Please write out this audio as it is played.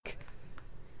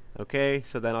Okay,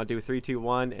 so then I'll do 3, 2,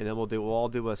 1, and then we'll all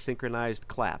do a synchronized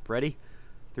clap. Ready?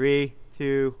 3,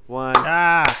 2, 1.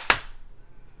 Ah!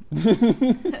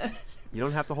 You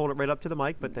don't have to hold it right up to the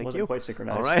mic, but thank Wasn't you. quite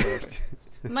synchronized. All right.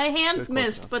 My hands Close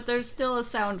missed, enough. but there's still a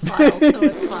sound file, so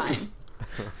it's fine.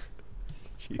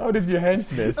 How did your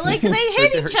hands miss? Like, they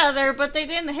hit each other, but they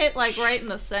didn't hit, like, right in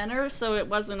the center, so it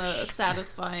wasn't a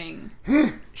satisfying...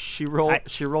 She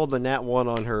rolled the nat 1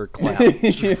 on her clap.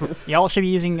 Y'all should be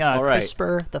using All right.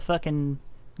 CRISPR, the fucking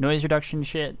noise reduction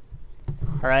shit.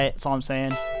 Alright, that's all I'm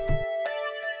saying.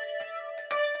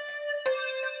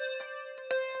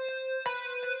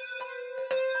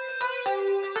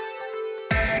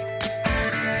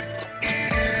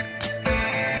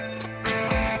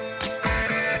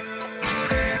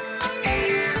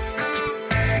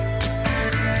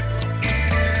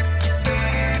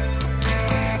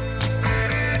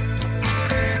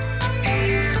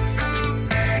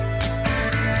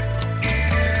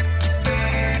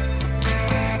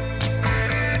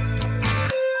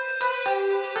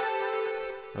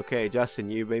 Okay,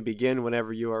 Justin, you may begin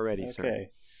whenever you are ready, sir. Okay.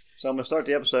 So I'm going to start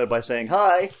the episode by saying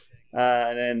hi,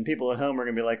 and then people at home are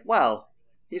going to be like, wow,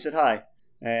 he said hi.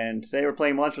 And today we're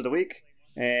playing Monster of the Week,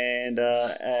 and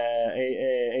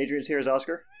Adrian's here as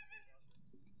Oscar.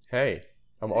 Hey,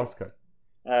 I'm Oscar.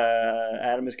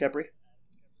 Adam is Kepri.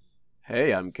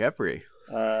 Hey, I'm Kepri.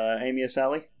 Amy is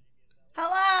Sally.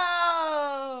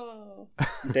 Hello!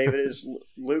 David is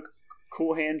Luke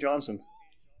Cool Hand Johnson.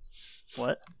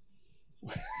 What?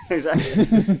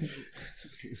 Exactly.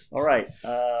 All right.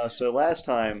 So last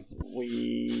time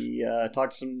we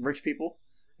talked to some rich people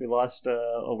who lost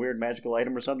a weird magical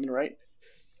item or something, right?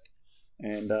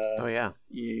 And Oh, yeah.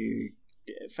 you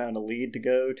found a lead to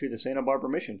go to the Santa Barbara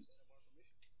mission.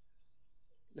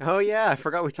 Oh, yeah. I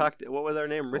forgot we talked. What was their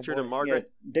name? Richard and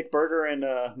Margaret? Yeah, Dick Berger and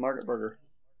Margaret Berger.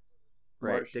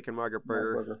 Right. Marsh. Dick and Margaret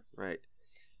Margaret Berger. Berger. Right.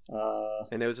 Uh,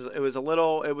 And it was a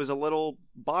little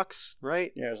box,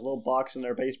 right? Yeah, there's a little box in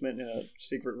their basement in a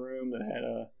secret room that had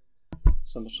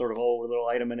some sort of old little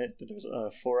item in it that there's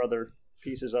 4 other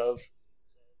pieces of,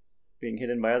 being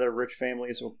hidden by other rich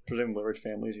families, or presumably rich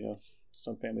families, you know,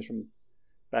 some families from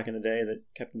back in the day that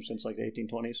kept them since like the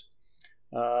 1820s.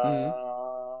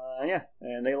 Yeah,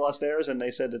 and they lost theirs, and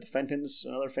they said that the Fentons,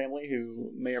 another family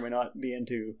who may or may not be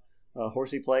into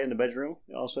horsey play in the bedroom,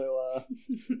 also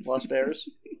lost theirs.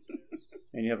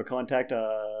 And you have a contact,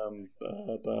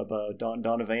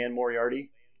 Donovan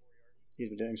Moriarty. He's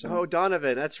been doing some. Oh,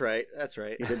 Donovan. That's right.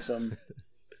 He did some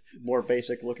more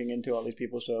basic looking into all these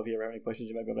people. So if you ever have any questions,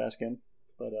 you might be able to ask him.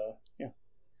 But yeah.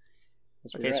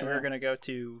 That's where Okay, you're so at we're now. gonna go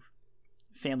to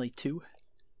Family 2.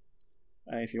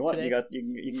 If you want, today.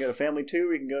 you can go to Family 2.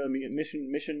 You can go to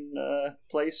mission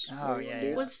place. Oh, whatever you wanna yeah, do.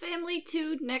 yeah. Was Family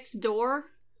 2 next door?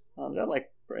 They're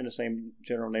like in the same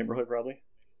general neighborhood, probably.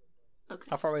 Okay.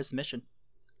 How far away is the mission?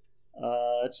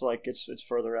 It's like it's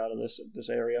further out of this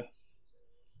area.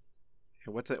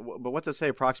 What's it say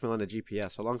approximately on the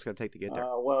GPS? How long is it going to take to get there?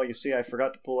 Well, you see, I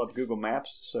forgot to pull up Google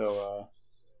Maps, so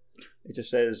it just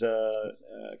says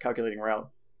calculating route.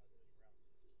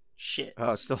 Shit.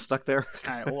 Oh, it's still stuck there?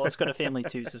 Alright, well, let's go to Family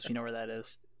 2 since we know where that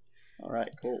is. All right,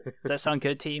 cool. Does that sound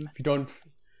good, team? If you don't,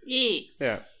 Yeah.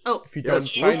 yeah. Oh, If you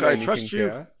Yes, don't Luke, find I anything trust you.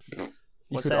 there, you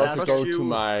What's could that, also Oscar? go Trust you. to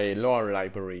my law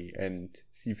library and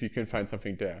see if you can find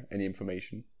something there, any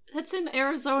information. that's in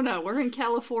Arizona. We're in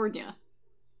California.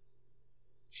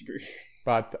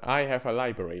 But I have a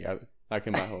library, like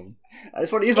in my home. I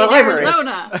just want to use In my library.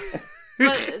 Arizona.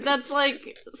 But that's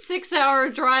like 6-hour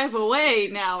drive away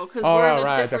now because Oh, we're in a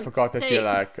right, I different forgot that state. you're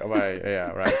like away.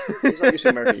 Yeah, right. He's not used to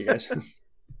America, you guys.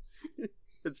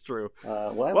 It's true.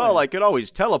 Well, I could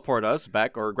always teleport us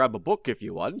back or grab a book if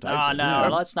you want. Oh, no,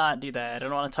 let's not do that. I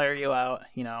don't want to tire you out,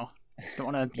 you know. Don't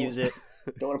want to abuse it.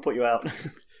 don't want to put you out.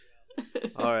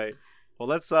 All right. Well,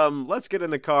 let's get in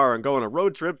the car and go on a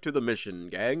road trip to the mission,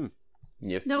 gang.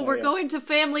 Yes. No, Oh, we're yeah. going to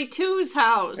Family 2's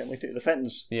house. Family two, the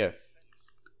Fentons. Yes.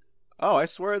 Oh, I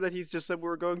swear that he's just said we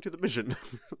were going to the mission.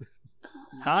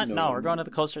 Huh? No. No, we're going to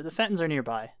the closer. The Fentons are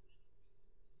nearby.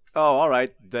 Oh, all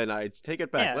right. Then I take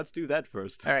it back. Yeah. Let's do that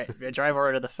first. All right, drive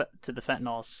over to the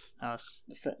Fentanyl's house.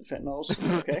 The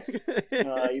Fentanyls. Okay.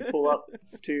 You pull up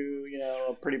to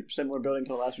a pretty similar building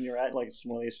to the last one you were at. Like it's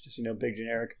one of these just big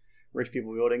generic rich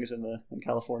people buildings in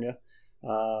California.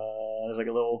 There's like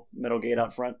a little metal gate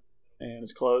out front, and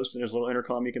it's closed. And there's a little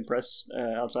intercom you can press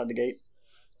outside the gate.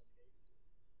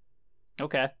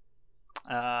 Okay.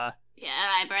 Yeah,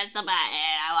 I pressed the button.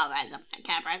 I won't press the button.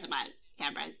 Can't press the button.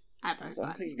 I press the I don't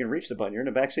button. think you can reach the button. You're in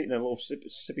the back seat in a little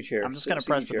sippy chair. I'm just gonna Sippy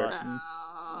press the chair. button.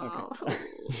 Oh.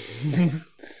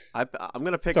 I'm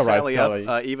gonna pick It's all right, Sally Sally.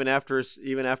 up even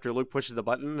after Luke pushes the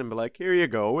button and be like, "Here you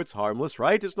go. It's harmless,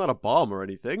 right? It's not a bomb or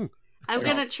anything." I'm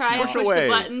gonna try and Push push away. the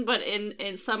button, but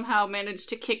and somehow manage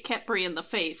to kick Kepri in the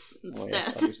face Well, instead.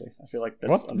 yes, obviously. I feel like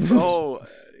that's What? Oh,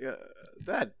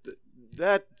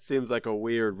 that seems like a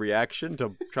weird reaction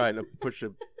to trying to push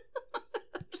a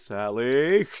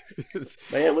Sally. But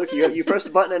yeah, Luke, you press the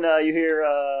button and you hear,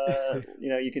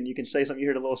 you can say something. You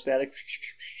hear the little static.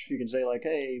 You can say like,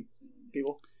 "Hey,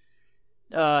 people."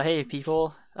 Hey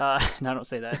people. No, don't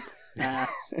say that.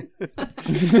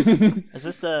 Is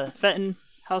this the Fenton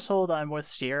household? I'm with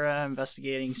Sierra,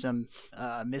 investigating some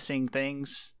missing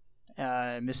things,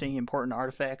 missing important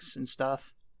artifacts and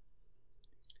stuff.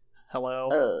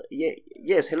 Hello.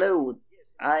 Yes, hello.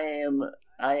 I am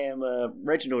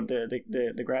Reginald,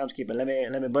 the groundskeeper. Let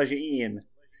me buzz you in.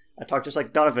 I talk just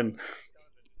like Donovan.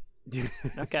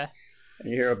 Okay. And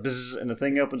you hear a buzz, and the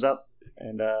thing opens up,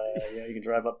 and you can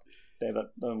drive up. They have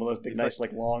one of those big, nice,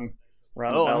 like long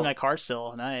roundabout. Oh, I'm in my car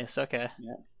still. Nice. Okay.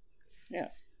 Yeah.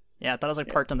 Yeah, I thought I was like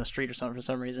parked on the street or something for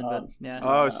some reason, but yeah.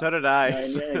 Oh, so did I.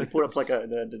 And you put up like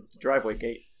the driveway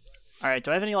gate. All right.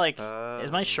 Do I have any like?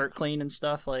 Is my shirt clean and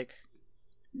stuff? Like,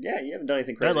 Yeah, you haven't done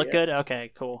anything do crazy. I look yet. good?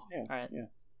 Okay. Cool. Yeah. All right. Yeah.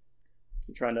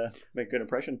 You trying to make a good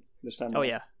impression this time? Oh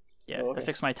yeah. Yeah. Oh, okay. I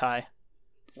fixed my tie.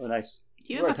 Oh, nice.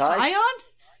 You wear have a tie on?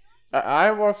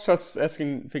 I was just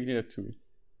thinking that too.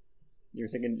 You're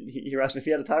thinking you're asking if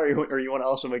you had a tie, or you want to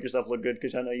also make yourself look good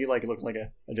because I know you like looking like a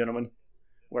gentleman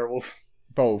werewolf.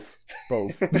 Both.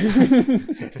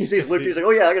 He sees Luke, he's like,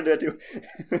 "Oh yeah, I can do that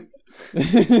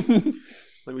too."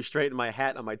 Let me straighten my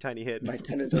hat on my tiny head. My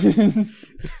tendons.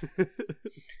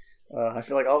 I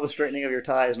feel like all the straightening of your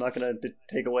tie is not going to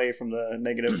take away from the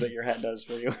negative that your hat does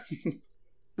for you.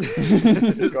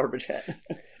 This garbage hat.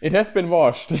 It has been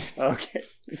washed. Okay.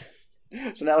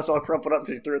 So now it's all crumpled up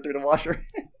because you threw it through the washer.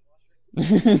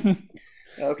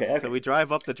 Okay. So we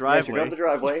drive up the Yes, driveway. you go up the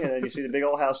driveway, and then you see the big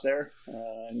old house there.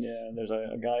 And there's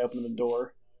a guy opening the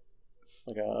door.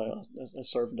 Like a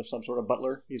servant of some sort of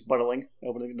butler. He's buttling,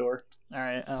 opening the door. All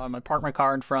right. I park my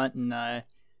car in front and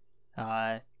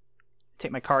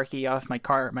take my car key off my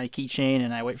keychain,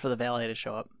 and I wait for the valet to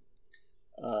show up.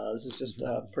 This is just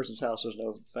a person's house. There's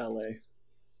no valet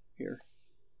here.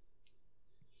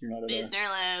 You're not at a...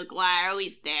 Mr. Luke, why are we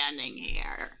standing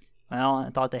here? Well, I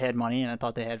thought they had money, and I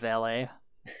thought they had valet.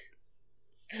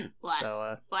 What?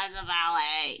 So, What's a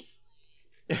valet?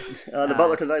 The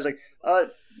butler comes out. He's like,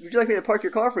 "Would you like me to park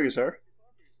your car for you, sir?"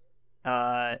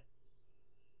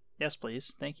 yes,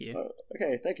 please. Thank you.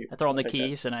 Okay, thank you. I throw him the I'll take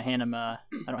keys and I hand him. I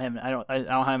don't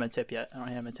have him a tip yet.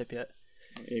 that.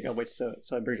 You gotta wait so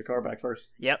he brings your car back first.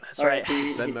 Yep, that's All right.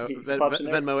 He pops in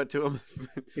there. Venmo it to him.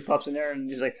 He pops in there and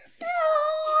he's like,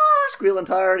 squealing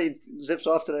tire, and he zips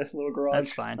off to the little garage.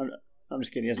 That's fine. I'm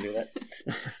just kidding. He doesn't do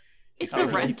that. It's Oh, a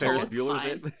really? rental. Ferris It's Bueller's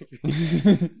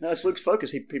fine. it? No, it's Luke's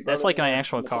Focus. He brought That's it like my on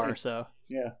actual the car. plane. So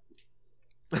Yeah.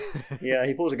 Yeah,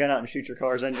 he pulls a gun out and shoots your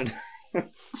car's engine.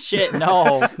 shit.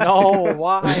 No,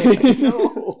 why?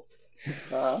 No.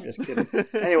 I'm just kidding.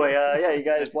 Anyway, you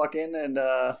guys walk in, and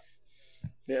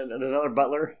there's another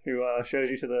butler who shows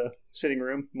you to the sitting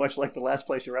room, much like the last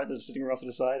place you're at. There's a sitting room off to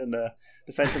the side, and the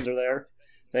Fentons are there.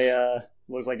 They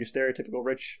look like your stereotypical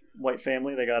rich white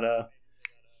family. They got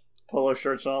polo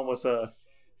shirts on with a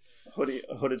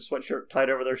hooded sweatshirt tied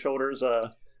over their shoulders,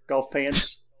 golf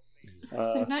pants.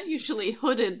 They're not usually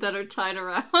hooded that are tied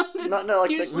around. It's like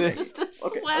usually just a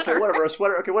sweater. Okay, whatever. A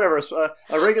sweater. Okay, whatever.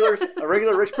 A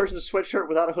regular rich person's sweatshirt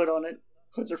without a hood on it.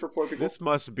 Hoods are for poor people. This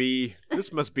must be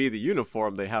the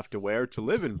uniform they have to wear to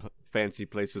live in fancy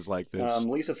places like this.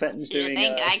 Lisa Fenton's Do you doing.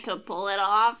 think I could pull it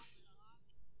off?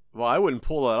 Well, I wouldn't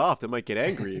pull that off. They might get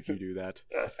angry if you do that.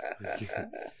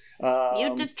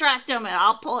 You distract him and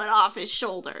I'll pull it off his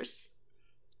shoulders.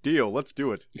 Deal. Let's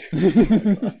do it.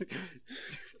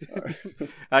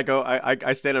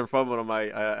 I stand in front of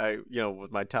my,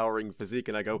 with my towering physique,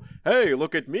 and I go, "Hey,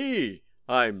 look at me!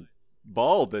 I'm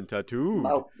bald and tattooed."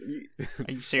 Oh, Are you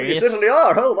you serious? certainly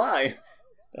are. Oh my!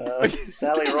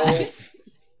 Sally, roll.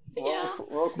 Yeah.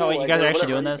 Roll cool, No, wait, you like, guys are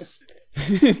actually whatever. doing this.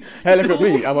 Hey, look at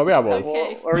me! I'm a werewolf.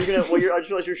 Okay. Well, are you gonna? Well, I just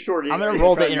realized you're short. I'm gonna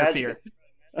roll to interfere.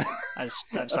 I'm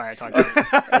sorry, I talked.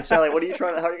 And Sally, what are you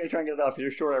trying? How are you gonna try and get it off? 'Cause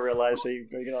you're short. I realize. So are you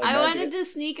gonna? Like, I magic wanted it? to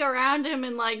sneak around him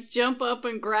and like jump up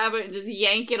and grab it and just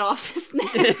yank it off his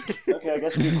neck. Okay, I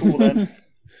guess do cool then.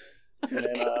 And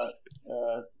then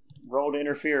roll to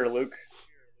interfere, Luke.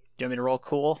 Do you want me to roll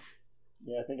cool?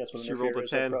 Yeah, I think that's what She interfere rolled a is,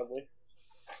 10. probably.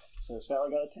 So Sally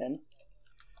got a 10.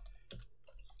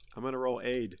 I'm gonna roll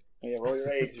aid. Oh, yeah, roll your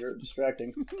 8 'cause you're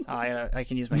distracting. Oh, I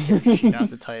can use my character sheet now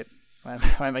to type.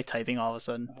 Why am I typing all of a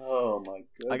sudden? Oh my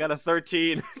goodness. I got a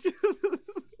 13.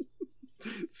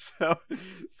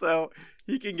 so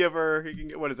he can give her. He can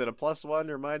get, what is it? A +1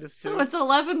 or -2? So it's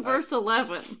 11 versus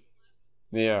 11.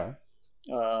 Yeah.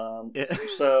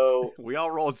 So we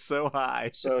all rolled so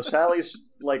high. So Sally's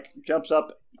like jumps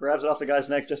up, grabs it off the guy's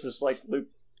neck just as like Luke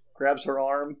grabs her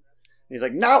arm. And he's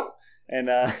like, "No!" And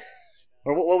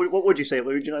or what would you say,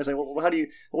 Luke? You know, say, what are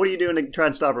you doing to try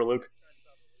and stop her, Luke?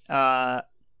 I'm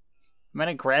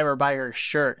gonna grab her by her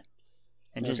shirt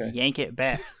and just yank it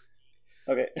back.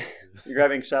 Okay, you're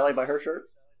grabbing Sally by her shirt.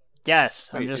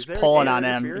 Yes, Wait, I'm just is there pulling an on aid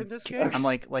him. interfere in this game? I'm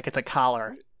like it's a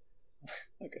collar.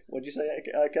 Okay, what'd you say,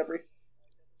 Kepri?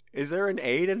 Is there an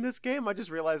aid in this game? I just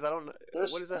realized I don't know.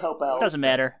 There's What is that? help out. Doesn't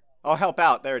matter. Oh, help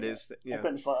out. There it is. I Yeah.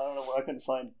 couldn't find. I don't know. I couldn't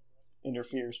find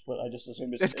interferes, but I just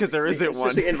assumed It's 'cause there isn't it's one.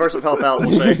 just the inverse of help out.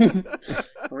 We'll say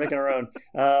we're making our own.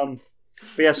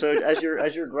 But yeah, so as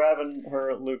you're grabbing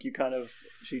her, Luke,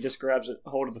 she just grabs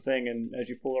hold of the thing, and as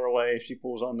you pull her away, she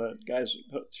pulls on the guy's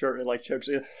shirt and like chokes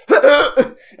it,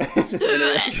 and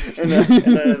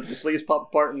the sleeves pop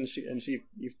apart, and you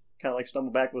kind of like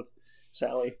stumble back with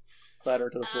Sally, clatter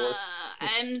to the floor.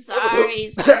 I'm sorry,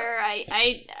 sir.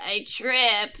 I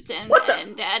tripped, and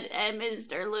Dad and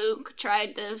Mr. Luke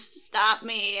tried to stop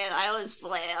me, and I was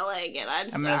flailing, and I'm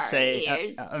sorry. Gonna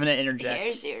say I'm gonna interject.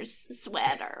 Here's your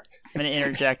sweater. I'm gonna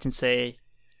interject and say,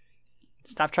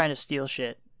 stop trying to steal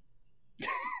shit,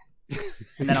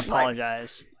 and then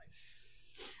apologize.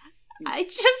 I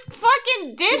just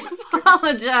fucking did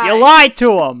apologize. You lied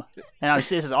to him, and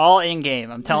this is all in game.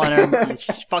 I'm telling her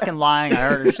she's fucking lying. I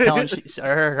heard her telling. I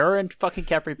heard her and fucking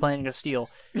Kepri planning to steal.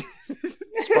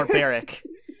 It's barbaric,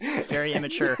 very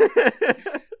immature.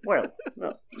 Well,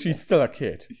 no, She's still a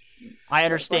kid. I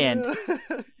understand.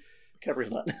 Kepri's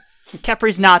not.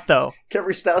 Kepri's not though.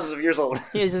 Kepri's thousands of years old.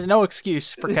 There's no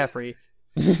excuse for Kepri.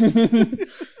 The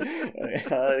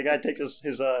guy takes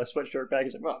his sweatshirt back.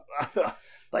 He's like, "Well,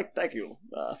 thank you."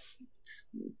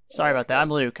 Sorry about that. I'm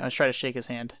Luke. I was trying to shake his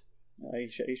hand. He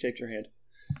shakes your hand.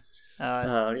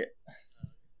 Yeah.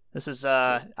 This is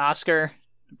Oscar.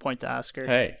 Point to Oscar.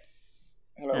 Hey.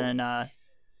 Hello. And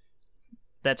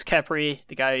that's Kepri,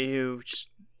 the guy who just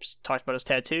talked about his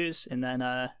tattoos. And then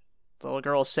the little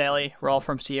girl, Sally. We're all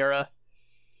from Sierra.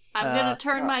 I'm gonna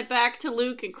turn my back to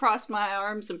Luke and cross my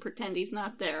arms and pretend he's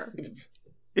not there.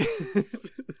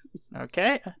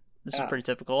 Okay. This is pretty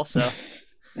typical, so...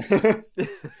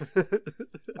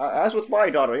 As with my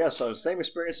daughter, yes, so same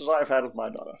experiences I've had with my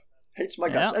daughter. Hates my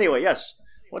guts. Yeah. Anyway, yes.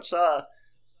 What's how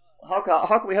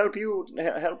can we help you?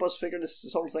 Help us figure this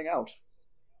whole thing out.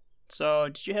 So,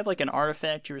 did you have like an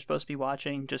artifact you were supposed to be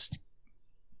watching just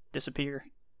disappear?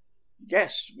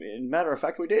 Yes, in matter of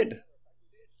fact, we did.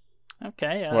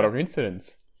 Okay. What are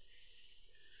incidents?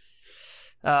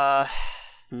 Where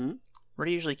do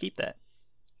you usually keep that?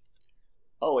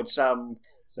 Oh, it's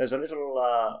there's a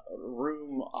little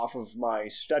room off of my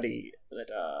study that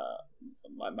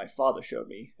my father showed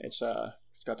me. It's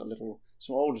got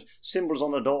some old symbols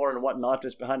on the door and whatnot.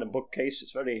 It's behind a bookcase.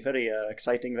 It's very very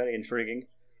exciting, very intriguing.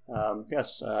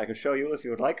 Yes, I could show you if you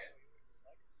would like.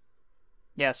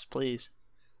 Yes, please.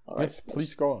 All right, Yes,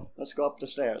 please go on. Let's go up the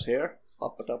stairs here.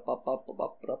 Up.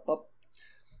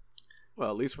 Well,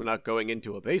 at least we're not going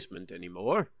into a basement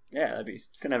anymore. Yeah,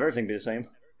 couldn't have everything be the same.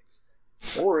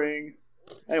 Boring.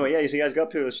 Anyway, yeah, you see, you guys go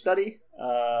up to his study.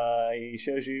 He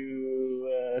shows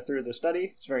you through the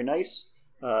study. It's very nice.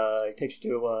 He takes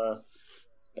you to a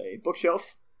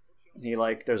bookshelf. And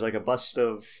there's like a bust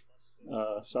of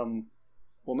some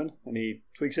woman, and he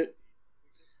tweaks it,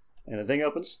 and the thing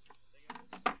opens.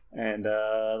 And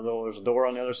there's a door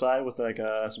on the other side with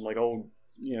some old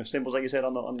symbols, like you said,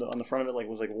 on the front of it,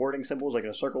 was wording symbols, like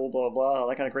a circle, blah blah blah, all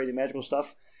that kind of crazy magical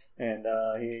stuff. And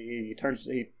he puts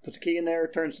a key in there,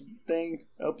 turns the thing,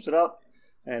 opens it up,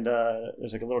 and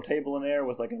there's a little table in there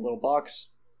with a little box,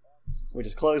 which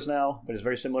is closed now, but it's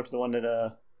very similar to the one that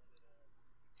the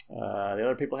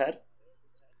other people had.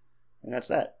 And that's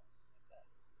that.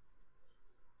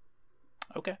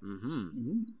 Okay.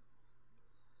 Mm-hmm.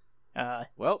 Uh,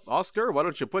 Well, Oscar, why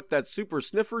don't you put that super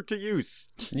sniffer to use?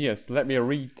 Yes, let me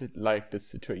read the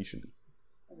situation.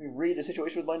 Let me read the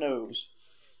situation with my nose.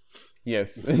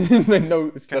 Yes, my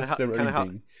nose Kinda does the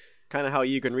reading. Kind of how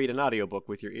you can read an audiobook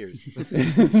with your ears.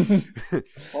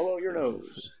 Follow your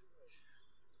nose.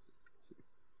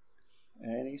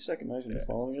 Any second now, he's going to be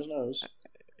following his nose.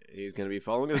 He's going to be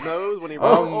following his nose when he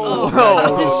Oh, rolls. my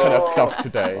nose is kind of stuffed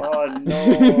today. Oh,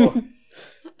 no.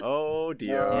 Oh,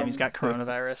 dear. damn, he's got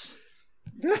coronavirus.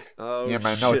 Oh, Yeah,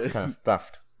 my nose is shit. kind of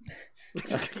stuffed.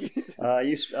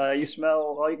 You smell,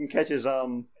 all you can catch is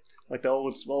the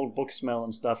old book smell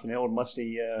and stuff, and the old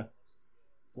musty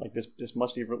this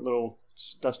musty little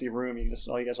dusty room.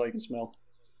 All you can smell.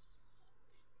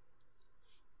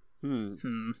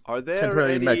 Are there Can't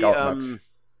really any make out much.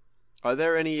 Are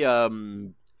there any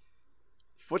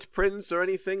footprints or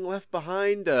anything left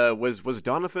behind? Was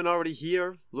Donovan already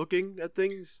here looking at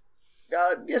things?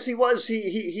 Yes, he was.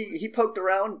 He poked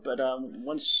around, but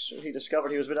once he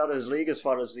discovered he was a bit out of his league as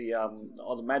far as the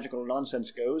all the magical nonsense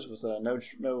goes, with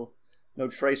no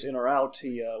trace in or out,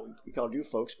 we called you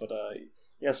folks. But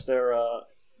yes, there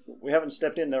we haven't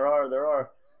stepped in. There are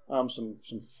some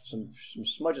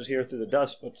smudges here through the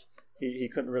dust, but he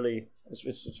couldn't really.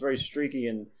 It's very streaky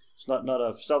and it's not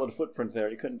a solid footprint there.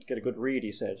 He couldn't get a good read.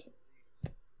 He said.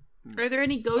 Are there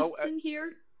any ghosts in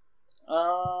here?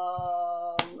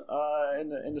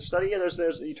 In the study, there's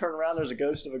you turn around, there's a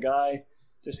ghost of a guy,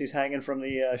 just he's hanging from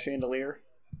the chandelier.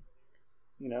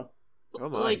 You know, Oh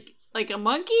my. Like a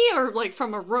monkey or like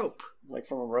from a rope? like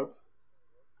from a rope.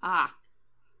 Ah.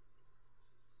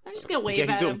 I'm just gonna wave Yeah,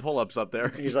 he's at doing him. pull-ups up there.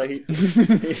 He's like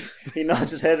he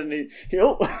nods his head and he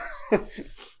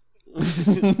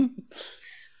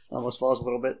almost falls a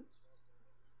little bit.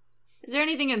 Is there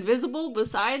anything invisible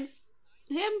besides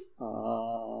him?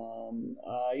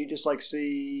 You just like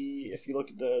see if you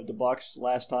looked at the box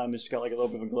last time, it's got like a little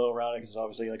bit of a glow around it because it's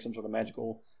obviously like some sort of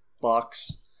magical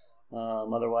box.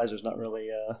 Otherwise, there's not really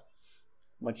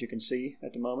much you can see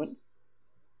at the moment.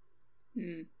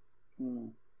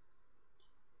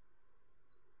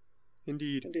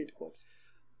 Indeed. Indeed, quite.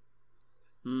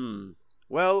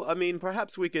 Well, I mean,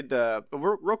 perhaps we could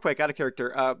real quick, out of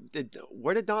character.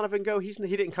 Where did Donovan go? He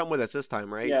didn't come with us this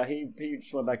time, right? Yeah, he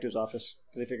just went back to his office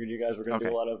because he figured you guys were going to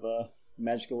Okay. do a lot of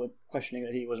magical questioning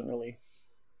that he couldn't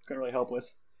really help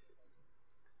with.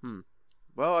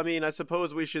 Well, I mean, I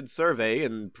suppose we should survey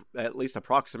and at least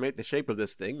approximate the shape of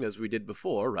this thing as we did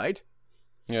before, right?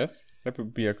 Yes, that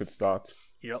would be a good start.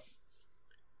 Yep.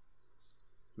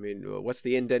 I mean, what's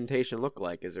the indentation look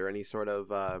like? Is there any sort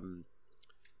of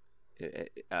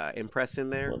impress in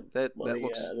there that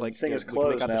looks the like thing is we can make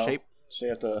closed out the now, shape? so you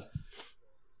have to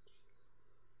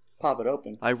pop it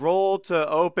open. I roll to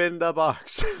open the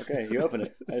box. Okay, you open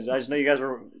it. I just know you guys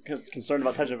were concerned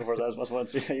about touching it before, so I just wanted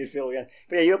to see how you'd feel again.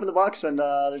 But yeah, you open the box, and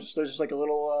there's just like a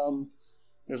little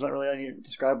there's not really any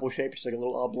describable shape, just like a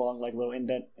little oblong, like little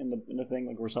indent in the thing,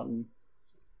 like where something,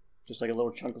 just like a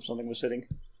little chunk of something was sitting.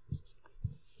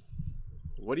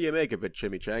 What do you make of it,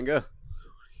 Chimichanga?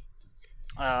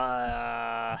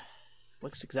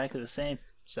 Looks exactly the same.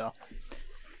 So,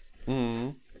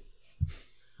 Mm.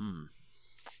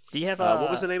 do you have What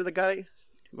was the name of the guy?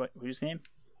 Whose name?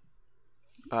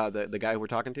 The guy we're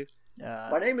talking to?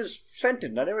 My name is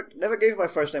Fenton. I never gave you my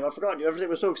first name. I forgot. Everything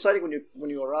was so exciting when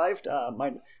you arrived.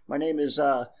 My name is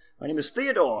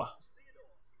Theodore.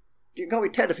 You can call me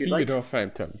Ted if you'd like. Theodore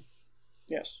Phantom.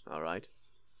 Yes. All right.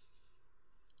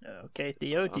 Okay,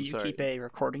 Theo, do I'm you sorry. keep a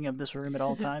recording of this room at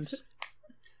all times?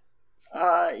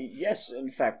 Yes. In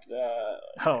fact,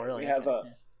 Oh, really? we have Okay.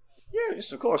 yeah,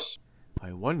 yes, of course.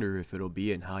 I wonder if it'll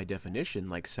be in high definition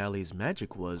like Sally's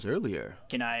magic was earlier.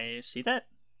 Can I see that?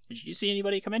 Did you see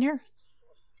anybody come in here?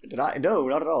 Did I? No,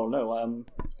 not at all. No.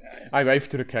 I wave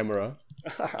to the camera.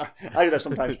 I do that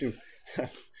sometimes too.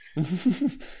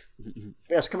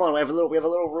 Yes, come on. We have a little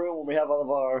room where we have all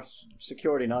of our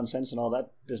security nonsense and all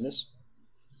that business.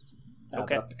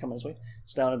 Okay. Come this way.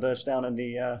 It's down on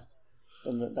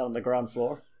the ground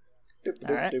floor. Doop, doop,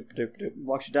 All right. doop, doop, doop.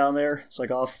 Walks you down there. It's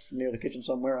like off near the kitchen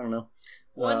somewhere. I don't know.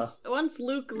 Once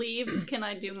Luke leaves, can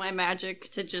I do my magic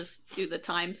to just do the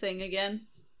time thing again?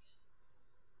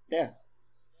 Yeah,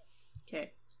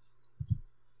 Okay,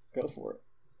 go for it.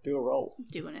 Do a roll.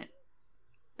 doing it.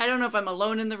 I don't know if I'm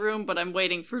alone in the room, but I'm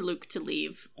waiting for Luke to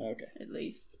leave, Okay. at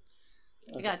least.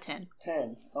 I got 10.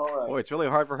 10. All right. Boy, it's really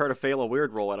hard for her to fail a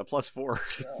weird roll at a +4.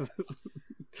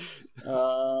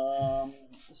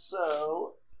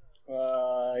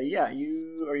 Yeah, are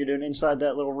you doing inside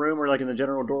that little room or like in the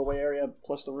general doorway area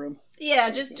plus the room? Yeah,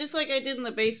 just like I did in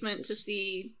the basement to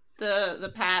see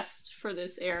the past for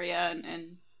this area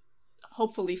and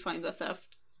hopefully find the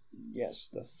theft. Yes,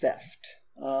 the theft.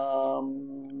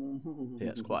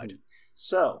 Yes, quite.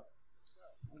 So,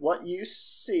 what you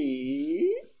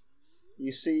see,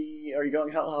 are you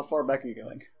going, how far back are you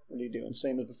going? What are you doing?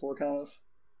 Same as before, kind of?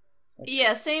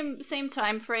 Yeah, same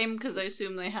time frame, because I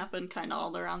assume they happen kind of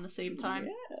all around the same time.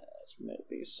 Yes,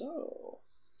 maybe so.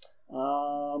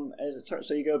 As it turns,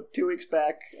 so you go 2 weeks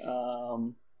back.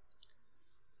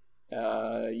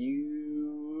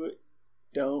 You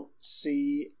don't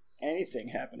see anything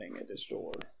happening at this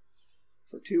door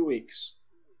for 2 weeks.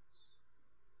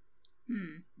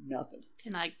 Nothing.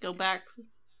 Can I go back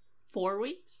 4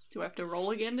 weeks? Do I have to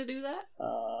roll again to do that?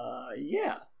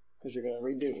 Yeah, because you're gonna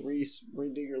redo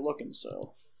your looking.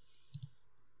 So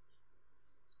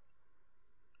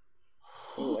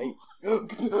Oh, wait.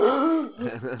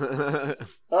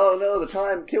 Oh no, the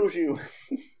time kills you.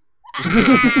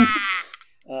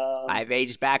 I've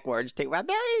aged backwards to my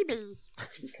babies.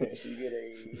 Okay, so you get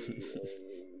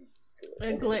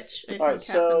A glitch, I think, Alright,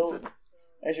 so happens.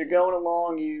 as you're going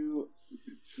along, you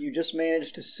just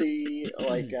manage to see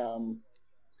like not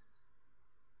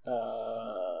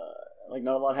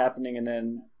a lot happening, and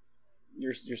then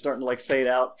you're starting to like fade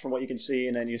out from what you can see,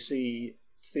 and then you see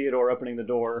Theodore opening the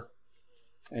door,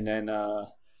 and then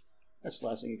that's the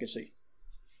last thing you can see.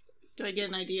 Do I get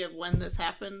an idea of when this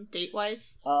happened,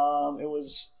 date-wise? It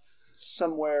was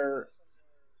somewhere.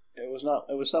 It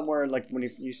was somewhere like when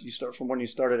you start from when you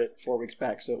started it 4 weeks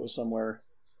back. So it was somewhere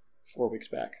 4 weeks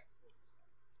back.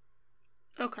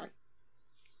 Okay.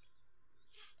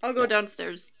 I'll go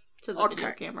downstairs to the video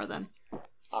Okay. camera then.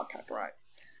 Okay, right.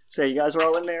 So you guys are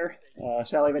all in there.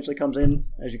 Sally eventually comes in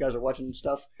as you guys are watching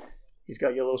stuff. He's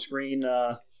got your little screen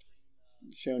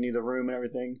showing you the room and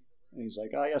everything, and he's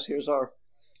like, "Ah, yes, here's our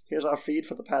feed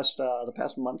for the past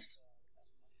month."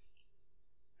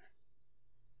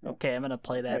 Okay, I'm gonna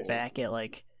play that Okay. back at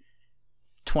like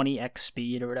 20x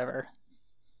speed or whatever,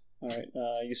 All right.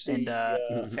 You see. and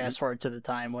fast forward to the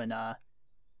time when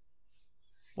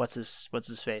what's his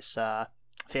face?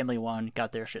 Family One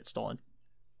got their shit stolen.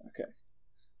 Okay.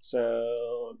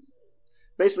 So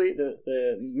basically,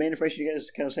 the main information you get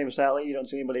is kind of the same as Sally. You don't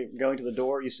see anybody going to the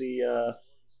door. You see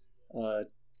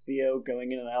Theo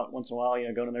going in and out once in a while.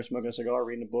 Going in there smoking a cigar,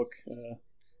 reading a book,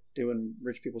 doing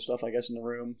rich people stuff, I guess, in the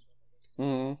room.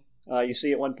 Mm-hmm. You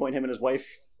see at one point him and his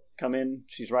wife come in.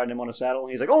 She's riding him on a saddle.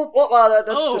 He's like, "Oh,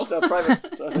 that's Oh. just private."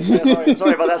 Yeah,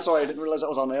 sorry about that. Sorry, I didn't realize that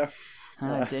was on there.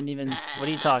 I didn't even. What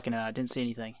are you talking about? I didn't see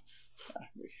anything.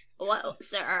 What,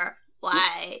 sir?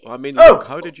 Why? Well, I mean, Oh! Luke,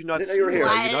 how did you not Didn't know see you were here. it?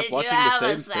 Are Why you not did you watching have the a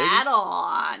same thing? saddle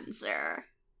on, sir?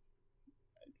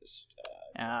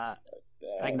 I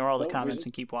ignore all the no comments reason.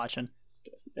 and keep watching.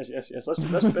 Yes.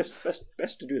 That's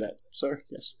best to do that, sir.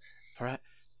 Yes.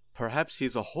 Perhaps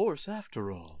he's a horse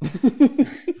after all.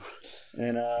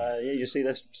 And you just see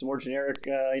this some more generic,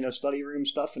 study room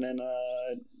stuff, and then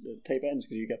the tape ends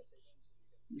because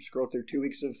you scroll through 2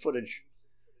 weeks of footage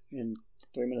in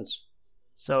 3 minutes.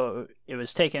 So it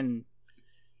was taken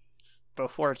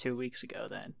before 2 weeks ago.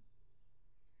 Then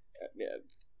Yeah,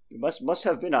 it must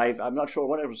have been. I'm not sure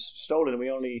when it was stolen. We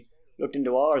only looked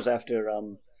into ours after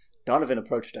Donovan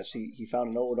approached us. He found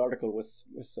an old article with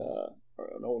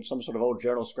some sort of old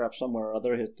journal scrap somewhere or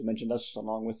other to mention us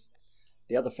along with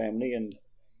the other family, and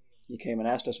he came and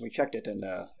asked us, and we checked it, and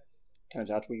turns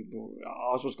out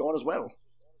ours was gone as well.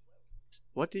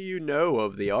 What do you know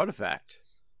of the artifact?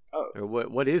 Oh. Or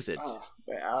what is it?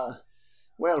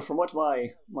 Well, from what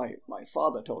my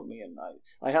father told me, and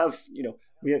I have,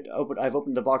 I've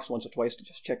opened the box once or twice to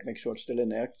just check, make sure it's still in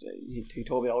there. He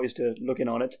told me always to look in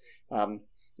on it.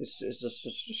 It's just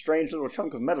a strange little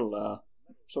chunk of metal,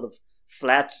 sort of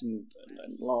flat and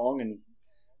long, and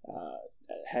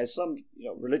has some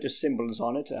religious symbols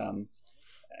on it.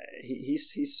 He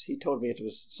told me it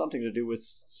was something to do with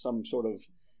some sort of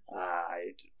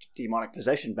demonic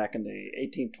possession back in the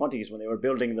 1820s when they were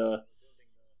building the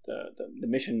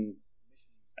mission,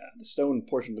 the stone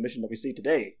portion of the mission that we see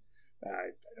today.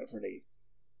 I don't really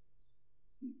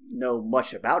know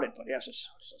much about it, but yes, it's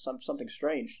something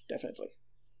strange, definitely.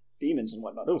 Demons and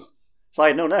whatnot. Ooh. If I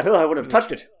had known that, I would have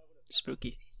touched it.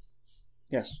 spooky.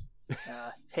 Yes.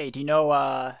 Hey, do you know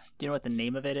what the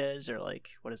name of it is, or like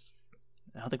what is?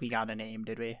 I don't think we got a name,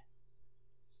 did we?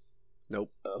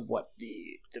 Nope. Of what?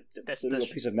 The That's little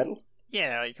piece of metal?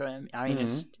 Yeah, like, I mean,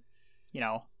 it's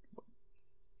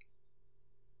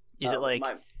is it like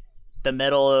the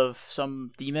metal of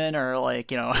some demon, or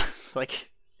like like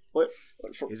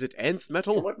Is it nth From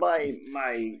metal? what my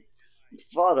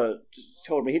father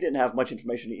told me, he didn't have much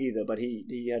information either, but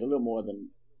he had a little more than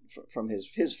from his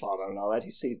father and all that.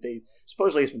 They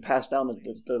supposedly it's been passed down.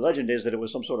 The legend is that it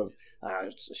was some sort of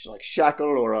like shackle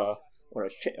or a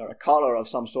collar of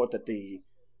some sort that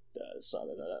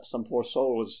some poor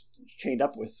soul was chained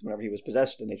up with whenever he was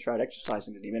possessed, and they tried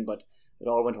exorcising the demon, but it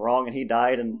all went wrong, and he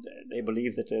died. And they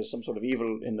believe that there's some sort of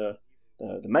evil in the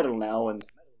metal now, and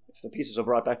if the pieces are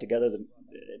brought back together, then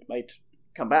it might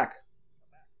come back.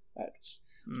 That's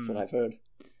what I've heard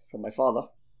from my father.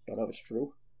 Don't know if it's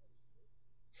true.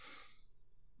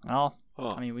 Well,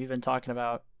 I mean, we've been talking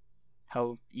about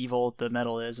how evil the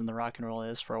metal is and the rock and roll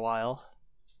is for a while,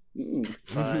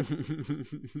 but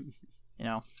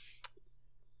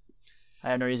I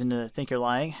have no reason to think you're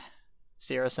lying.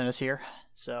 Sierra sent us here,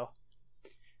 so.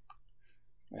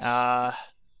 Can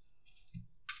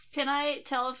I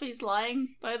tell if he's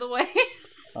lying, by the way?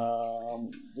 Do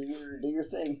your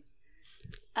thing.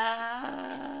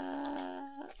 I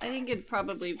think it'd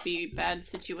probably be bad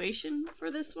situation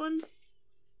for this one.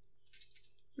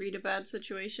 Read a bad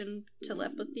situation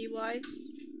telepathy-wise.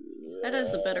 That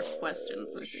has the better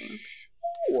questions, I think.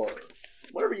 Or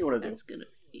whatever you want to do. That's gonna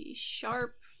be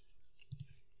sharp.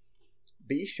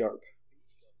 B sharp.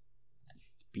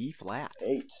 B flat.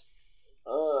 8.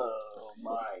 Oh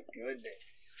my goodness,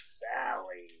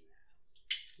 Sally.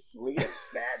 We get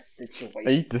bad situation.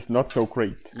 8 is not so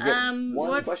great. You get one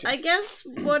What question. I guess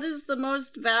what is the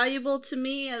most valuable to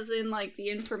me, as in like the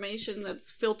information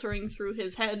that's filtering through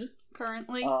his head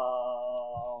currently?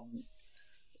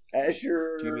 As Do you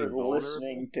you're mean vulnerable?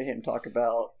 listening to him talk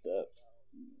about the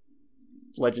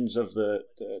legends of the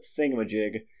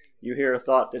thingamajig, you hear a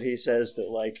thought that he says that,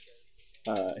 like,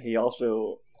 he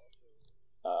also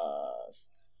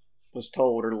was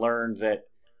told or learned that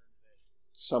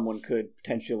someone could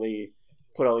potentially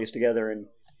put all these together and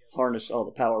harness all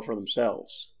the power for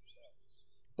themselves.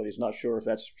 But he's not sure if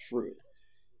that's true.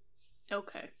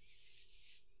 Okay.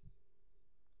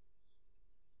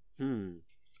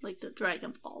 Like the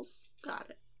Dragon Balls. Got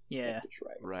it. Yeah, That's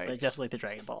right. Right. but just like the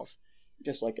Dragon Balls.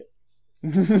 Just like it.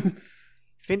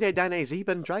 Finde deine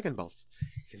 7 Dragon Balls.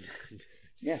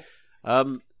 Yeah.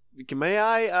 May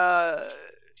I,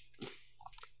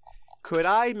 could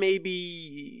I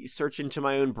maybe search into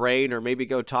my own brain or maybe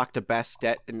go talk to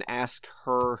Bastet and ask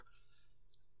her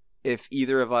if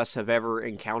either of us have ever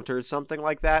encountered something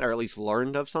like that, or at least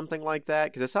learned of something like that?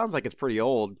 Because it sounds like it's pretty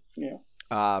old. Yeah.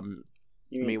 I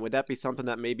mean, would that be something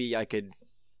that maybe I could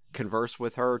converse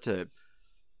with her to,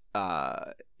 get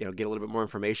a little bit more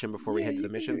information before we head to the you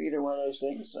can mission? do either one of those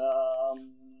things.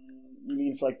 You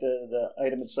mean for like the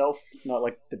item itself, not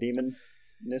like the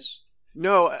demonness?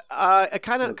 No, I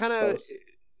kind of. Both.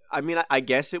 I mean, I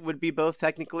guess it would be both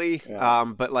technically. Yeah.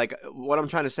 But like, what I'm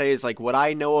trying to say is, like, would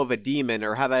I know of a demon,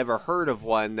 or have I ever heard of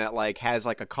one that like has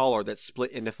like a collar that's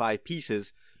split into 5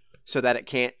 pieces, so that it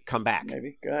can't come back?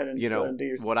 Maybe. Go ahead and You go know, ahead and do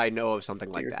your, would I know of something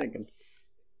do like your that? thinking.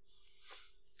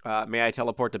 May I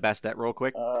teleport to Bastet real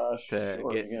quick? To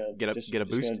Sure. get- You're gonna get a just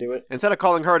boost? Gonna do it. Instead of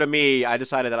calling her to me, I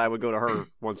decided that I would go to her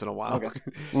once in a while. Okay.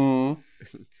 Mm.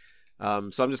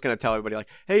 So I'm just going to tell everybody, like,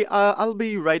 hey, I'll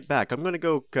be right back. I'm going to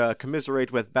go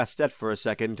commiserate with Bastet for a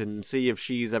second and see if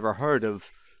she's ever heard of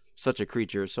such a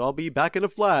creature. So I'll be back in a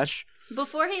flash.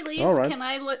 Before he leaves, All right. can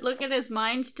I look at his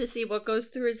mind to see what goes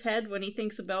through his head when he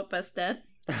thinks about Bastet?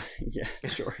 Yeah,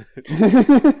 sure.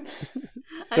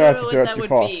 I don't know what Dirty that would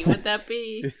thoughts. be. Would that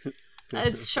be?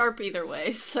 It's sharp either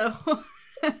way. So,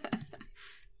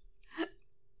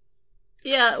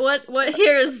 yeah. What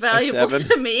here is valuable 7.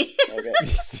 to me? Okay.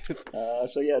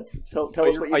 So yeah, tell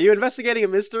us what Are you investigating a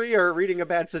mystery or reading a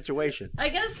bad situation? I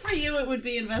guess for you it would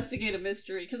be investigate a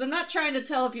mystery, because I'm not trying to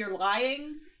tell if you're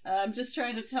lying. I'm just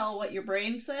trying to tell what your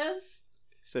brain says.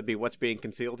 So it'd be what's being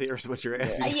concealed here is what you're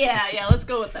asking. Yeah. Let's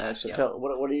go with that. So Yeah. tell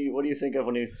what do you think of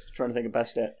when you're trying to think of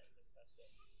Bastet?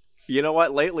 You know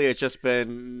what? Lately, it's just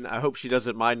been. I hope she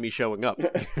doesn't mind me showing up.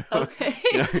 Okay.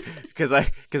 Because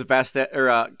Bastet or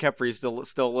Kepri's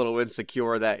still a little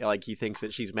insecure that like he thinks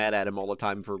that she's mad at him all the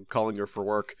time for calling her for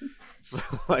work. So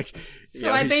like,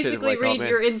 So I he's shit basically like, oh, read man.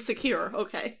 you're insecure.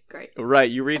 Okay, great. Right.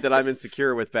 You read that I'm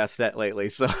insecure with Bastet lately.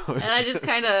 So And I just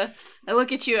kind of I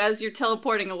look at you as you're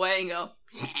teleporting away and go.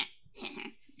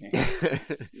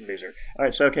 Loser. All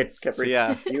right, so okay, Kepri. So,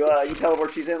 yeah. You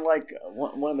teleport. She's in like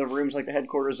one of the rooms, like the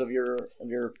headquarters of your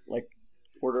like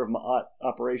order of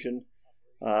operation.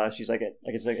 She's like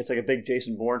it's like a big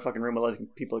Jason Bourne fucking room with like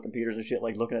people at computers and shit,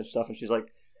 like looking at stuff. And she's like,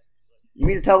 "You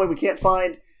mean to tell me we can't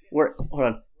find where? Hold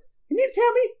on. You mean to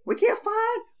tell me we can't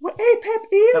find where APEP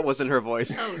is? That wasn't her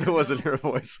voice. Oh, That wasn't her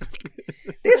voice.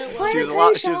 this She was a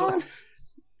lot. She was. plantation.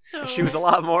 She was a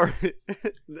lot more. Yeah,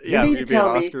 you mean to you'd be an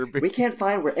tell me Oscar. we can't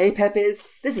find where APEP is?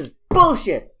 This is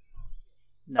bullshit.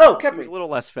 No. Oh, She was Kepri. a little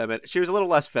less feminine. She was a little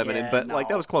less feminine, Yeah, but like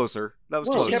no. that was closer. That was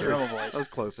Whoa, closer. Kepri. Normal voice. That was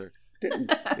closer.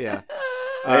 Didn't. Yeah.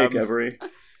 Hey, Um, Kepri.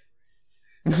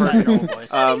 It's not your normal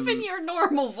voice. Not Um, even your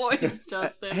normal voice,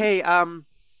 Justin. Hey,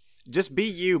 just be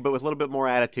you, but with a little bit more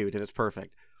attitude, and it's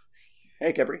perfect.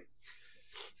 Hey, Kepri.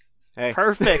 Hey.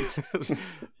 Perfect.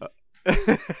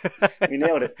 We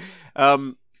nailed it.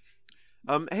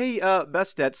 Hey,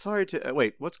 Bastet, sorry to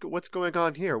wait. What's going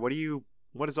on here? What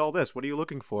is all this? What are you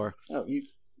looking for? Oh, you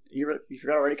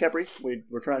forgot already, Kepri?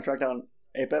 We're trying to track down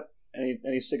APEP.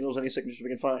 Any signals, any signatures we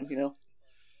can find, you know?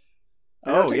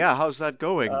 Oh yeah, how's that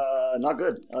going? Not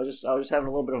good. I was just having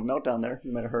a little bit of a meltdown there.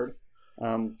 You might have heard.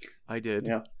 I did.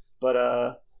 Yeah, but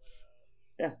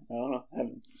yeah, I don't know.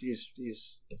 He's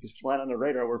flying on the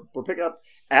radar. We're picking up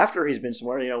after he's been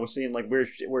somewhere. You know, we're seeing like weird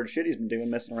shit he's been doing,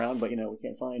 messing around. But you know, we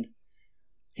can't find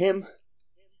him.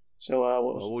 So, what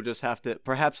was... Well, we'll just have to.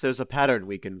 Perhaps there's a pattern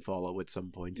we can follow at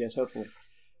some point. Yes, hopefully.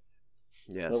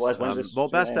 Yes. Otherwise, when's this well,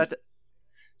 gonna Bastet.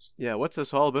 Yeah, what's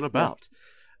this all been about?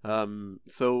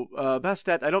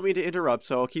 Bastet, I don't mean to interrupt,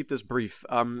 so I'll keep this brief.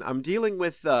 I'm dealing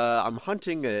with. I'm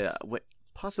hunting what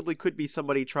possibly could be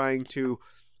somebody trying to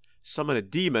summon a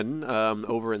demon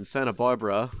over in Santa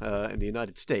Barbara in the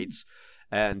United States,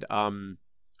 and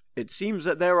it seems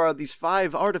that there are these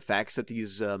 5 artifacts that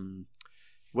these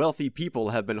wealthy people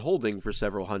have been holding for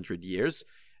several hundred years.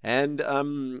 And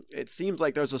it seems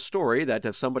like there's a story that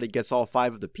if somebody gets all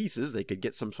 5 of the pieces, they could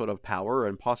get some sort of power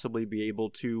and possibly be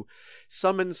able to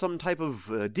summon some type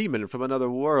of demon from another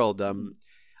world.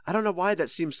 I don't know why that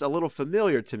seems a little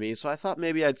familiar to me, so I thought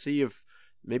maybe I'd see if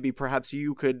maybe perhaps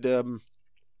you could,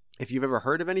 if you've ever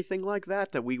heard of anything like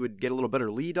that we would get a little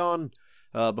better lead on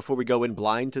before we go in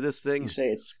blind to this thing. You say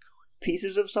it's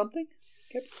pieces of something?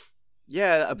 Okay.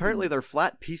 Yeah, apparently they're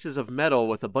flat pieces of metal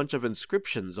with a bunch of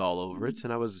inscriptions all over it,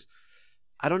 and I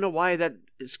don't know why that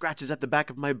it scratches at the back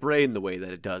of my brain the way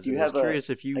that it does. Do you I was have curious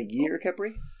if you a year,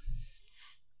 Kepri?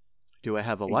 Do I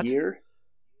have a what? Year?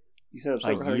 You said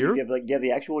A year? You have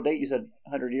the actual date? You said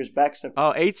 100 years back? So... Oh,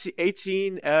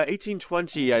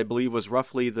 1820, I believe, was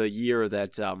roughly the year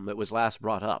that it was last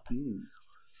brought up.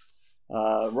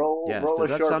 Roll Yes, a does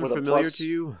that sharp sound with familiar a plus to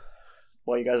you?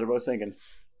 while you guys are both thinking.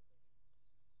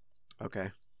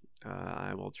 Okay.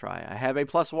 I will try. I have a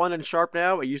 +1 in sharp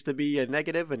now. It used to be a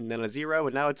negative and then a 0,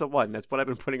 and now it's a 1. That's what I've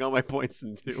been putting all my points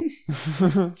into.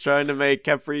 Trying to make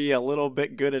Kepri a little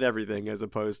bit good at everything as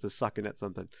opposed to sucking at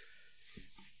something.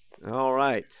 All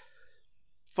right.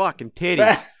 Fucking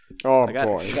titties. Oh I got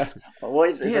boy. Well,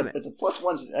 it's Damn a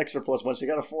 +1, extra +1, so you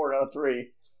got a 4 out of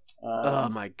 3. Oh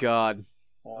my god.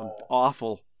 I'm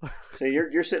awful. So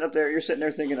you're sitting up there,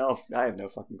 thinking, oh, I have no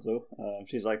fucking clue.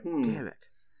 She's like, Damn it.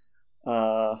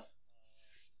 Well,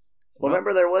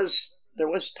 remember there was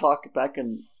talk back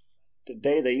in the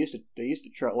day they used to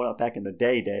try, well, not back in the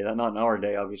day, not in our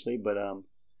day obviously, but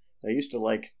they used to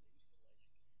like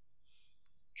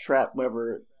trap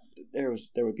whenever there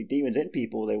would be demons in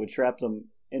people. They would trap them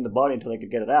in the body until they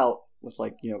could get it out with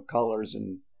collars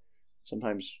and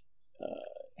sometimes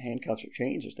handcuffs or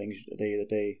chains or things that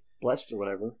they blessed or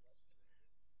whatever.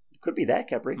 It could be that,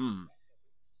 Kepri.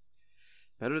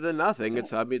 Better than nothing.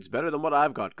 It's better than what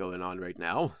I've got going on right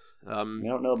now. I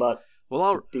don't know about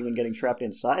well, demon getting trapped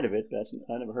inside of it. I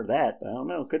never heard that. I don't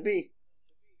know. Could be.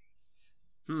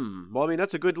 Well, I mean,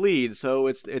 that's a good lead. So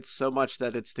it's so much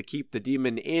that it's to keep the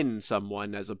demon in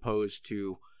someone as opposed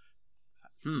to.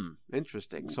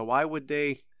 Interesting. So why would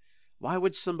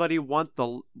somebody want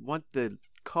the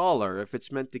collar if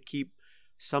it's meant to keep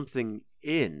something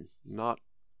in?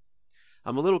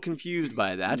 I'm a little confused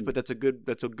by that, but that's a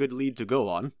good lead to go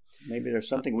on. Maybe there's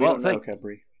something we don't know,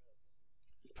 Kepri.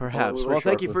 Perhaps. Well,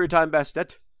 thank you for your time,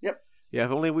 Bastet. Yep. Yeah,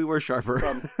 if only we were sharper.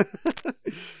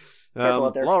 Careful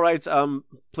out there. All right.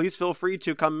 Please feel free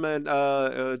to come and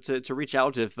to reach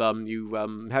out if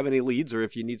you have any leads or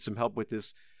if you need some help with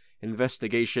this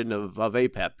investigation of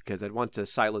APEP, because I'd want to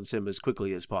silence him as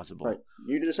quickly as possible. Right.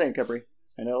 You do the same, Kepri.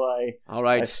 I know All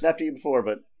right. I snapped at you before,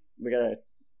 but we gotta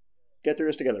get through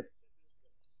this together.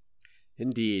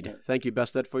 Indeed. Thank you,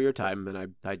 Bastet, for your time,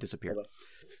 and I disappear.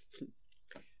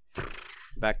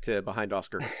 Back to behind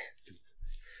Oscar.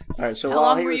 All right. So how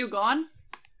long were you gone?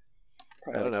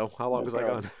 I don't know. How long was I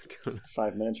gone?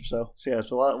 5 minutes or so. So yeah.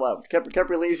 So wow.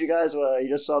 Kepri leaves you guys. You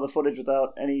just saw the footage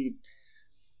without any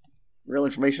real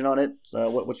information on it.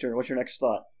 What's your next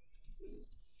thought,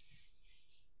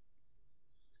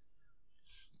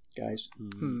 guys?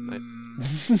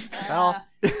 Well,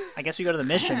 I guess we go to the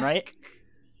mission, right?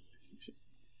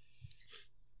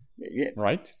 Yeah.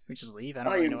 Right? We just leave. I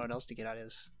don't really know what else to get out of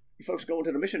this. You folks going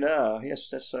to the mission? Yes.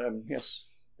 That's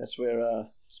where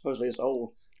supposedly this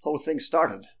whole thing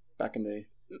started back in the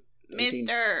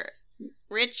Mr.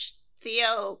 Rich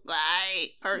Theo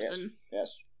guy person.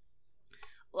 Yes.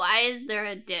 Why is there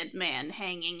a dead man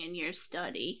hanging in your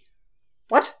study?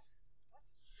 What?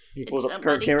 He pulls up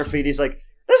the camera feed. He's like,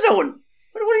 "There's no one.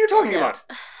 What are you talking about?"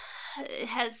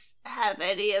 Have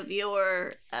any of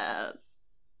your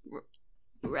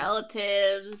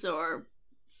relatives or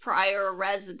prior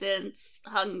residents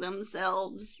hung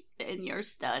themselves in your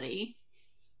study?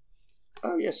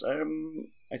 Oh yes. I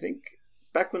think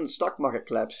back when the stock market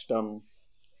collapsed, old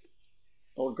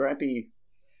Grampy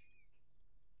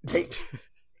did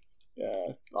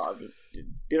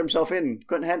himself in.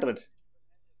 Couldn't handle it.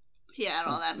 He had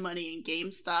all that money in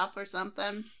GameStop or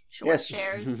something. Short Yes.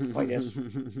 shares. I guess.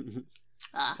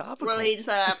 Well, he's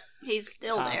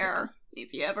still there.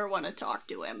 If you ever want to talk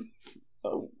to him.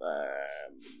 Oh,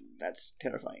 That's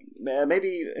terrifying.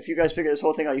 Maybe if you guys figure this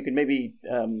whole thing out, you can maybe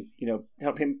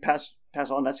help him pass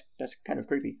on. That's kind of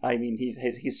creepy. I mean,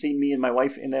 he's seen me and my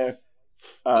wife in there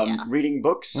reading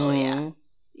books. Oh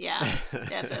yeah,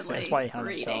 definitely. That's why he hung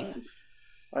reading. himself.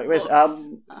 Right, yes,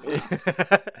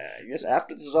 yes,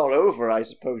 after this is all over, I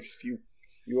suppose you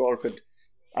all could.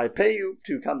 I pay you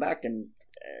to come back and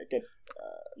get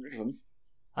rid of him.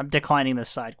 I'm declining this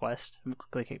side quest.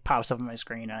 It pops up on my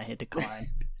screen and I hit decline.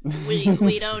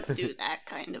 We don't do that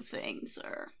kind of thing,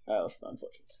 sir. Oh,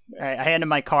 unfortunate. All right, I hand him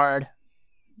my card,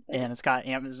 and it's got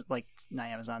not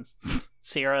Amazon's,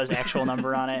 Sierra's actual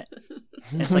number on it.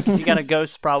 It's like, if you got a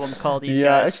ghost problem, call these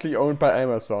Yeah, guys. actually owned by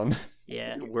Amazon.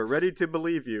 Yeah. We're ready to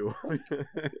believe you.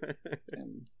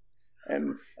 I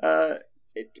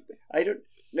don't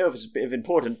know if it's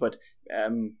important, but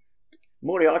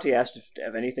Moriarty asked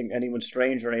if anyone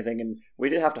strange or anything, and we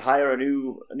did have to hire a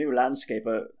new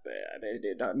landscaper.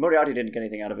 Moriarty didn't get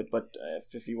anything out of it, but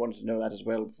if you wanted to know that as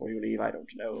well before you leave, I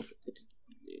don't know.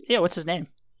 Yeah, what's his name?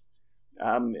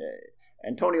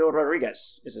 Antonio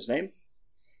Rodriguez is his name.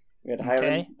 We had to hire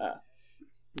him. Okay.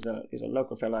 He's a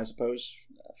local fella, I suppose.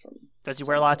 Does he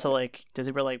wear lots of does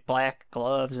he wear black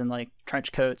gloves and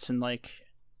trench coats and look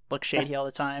shady all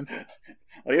the time?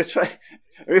 Are you trying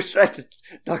to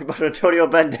talk about Antonio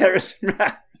Banderas?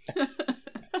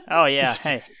 Oh yeah,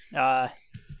 hey. No,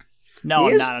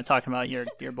 I'm not. I'm talking about your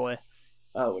boy.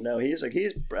 Oh no, he's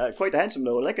quite handsome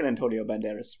though, like an Antonio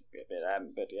Banderas.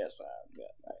 But yes,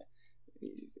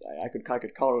 I could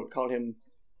call him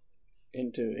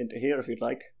into here if you'd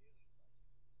like.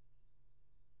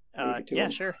 Yeah,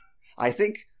 sure. I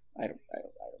think I don't.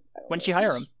 When did you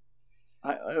hire him?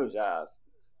 It was a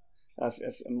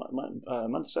month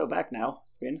or so back now.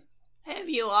 Have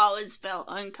you always felt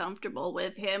uncomfortable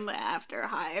with him after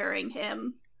hiring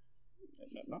him?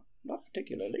 Not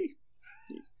particularly.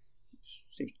 He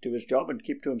seems to do his job and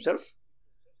keep to himself.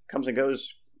 Comes and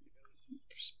goes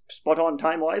spot on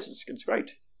time wise. It's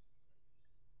great.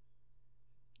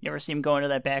 You ever see him go into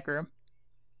that back room?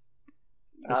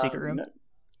 The secret room?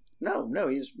 No.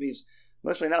 He's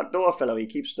mostly an outdoor fellow. He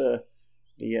keeps the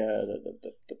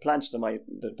plants,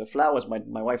 the flowers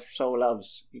my wife so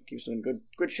loves. He keeps them in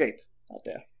good shape out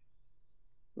there.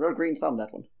 Real green thumb,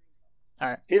 that one. All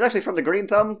right. He's actually from the Green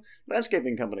Thumb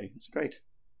Landscaping Company. It's great.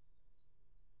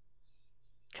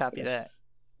 Copy that.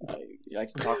 You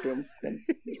like to talk to him? Then?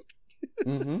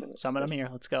 Mm-hmm. Summon him here.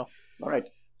 Let's go. All right.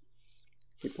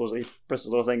 He presses a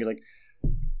little thing. He's like,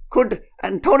 "Could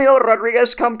Antonio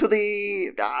Rodriguez come to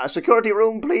the security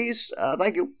room, please?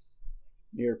 Thank you."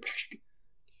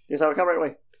 Yes, I'll come right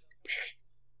away.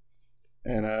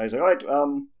 And he's like,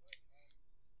 "All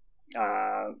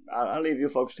right. I'll leave you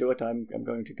folks to it. I'm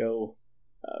going to go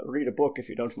read a book if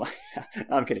you don't mind."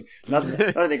 No, I'm kidding.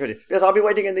 Nothing crazy. Yes, I'll be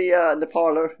waiting in the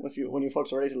parlor when you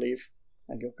folks are ready to leave.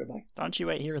 Thank you. Goodbye. Why don't you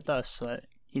wait here with us so that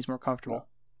he's more comfortable?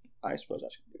 I suppose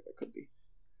that could be.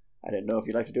 I didn't know if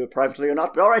you'd like to do it privately or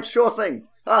not, but all right, sure thing.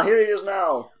 Here he is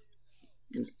now.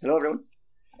 Hello, everyone.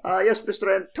 Yes, Mr.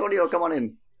 Antonio, come on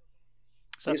in.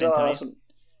 What's up, Antonio? Awesome.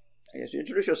 Yes,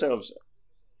 introduce yourselves.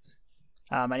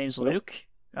 My name's Luke.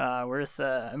 We're with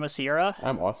I'm with Sierra.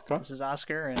 I'm Oscar. This is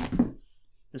Oscar, and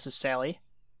this is Sally.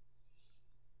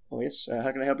 Oh, yes.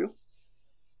 How can I help you?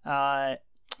 Well,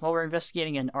 we're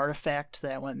investigating an artifact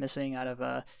that went missing out of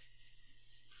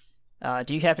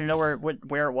do you happen to know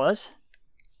where it was?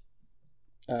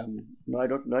 No, I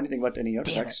don't know anything about any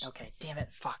artifacts. Damn it. Okay, damn it.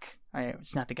 Fuck. All right,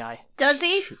 it's not the guy. Does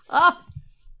he? Oh,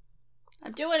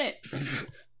 I'm doing it.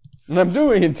 I'm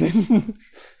doing it.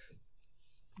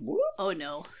 Oh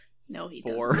no. No, he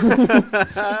 4.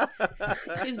 doesn't.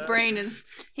 His brain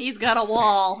he's got a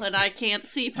wall and I can't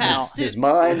see past it. His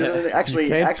mind is actually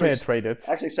penetrate it.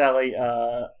 Actually, Sally,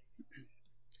 yeah,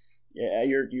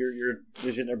 you're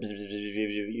just in there.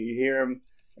 You hear him,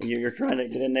 and you're trying to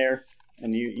get in there,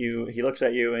 and he looks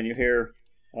at you, and you hear,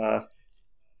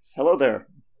 "Hello there,"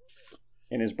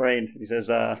 in his brain. He says,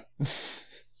 "Hi."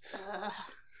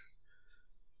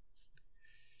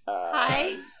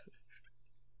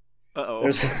 Uh-oh.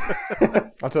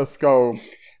 I'll just go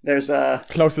There's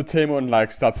close to Timo and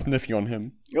start sniffing on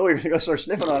him. Oh, you're gonna go start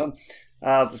sniffing on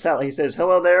him. Sally, he says,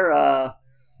 "Hello there.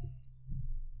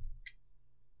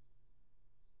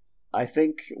 I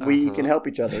think we can help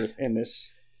each other in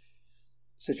this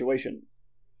situation.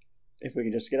 If we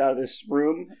can just get out of this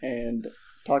room and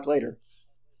talk later,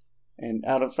 and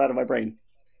outside of my brain.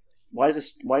 Why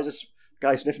is this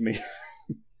guy sniffing me?"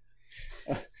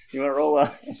 You want to roll a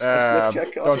sniff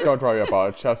check? Don't worry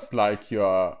about it. Just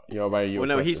your way you. Well,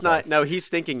 no, he's not. No, he's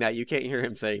thinking that. You can't hear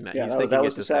him saying that. Yeah, he's thinking that it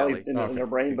was to Sally Sally. in their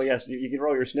brain. But yes, you can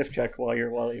roll your sniff check while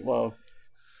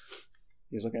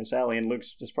He's looking at Sally, and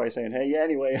Luke's just probably saying, "Hey, yeah,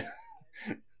 anyway."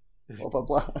 Blah blah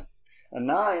blah. A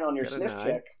 9 on your Got a sniff 9.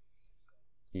 check.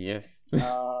 Yes.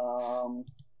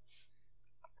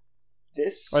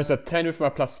 This. Oh, it's a 10 with my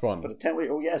 +1. But a 10 with,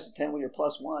 oh yes, a 10 with your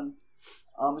 +1.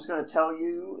 I'm just going to tell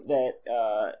you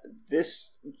that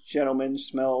this gentleman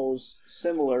smells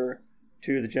similar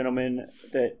to the gentleman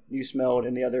that you smelled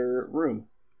in the other room.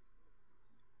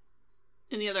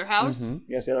 In the other house? Mm-hmm.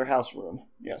 Yes, the other house room.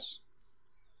 Yes.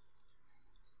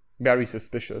 Very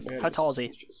suspicious. Very How tall is he?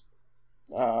 suspicious.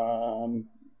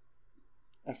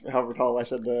 However tall I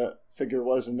said the figure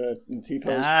was in the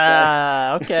T-post.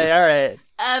 Ah, okay, all right.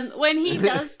 When he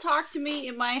does talk to me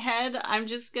in my head, I'm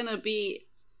just gonna be...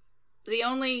 The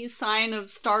only sign of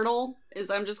startle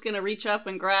is I'm just gonna reach up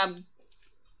and grab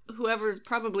whoever's,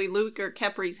 probably Luke or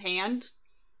Kepri's hand.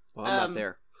 Well, I'm not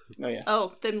there. Oh yeah.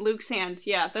 Oh, then Luke's hand.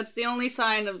 Yeah, that's the only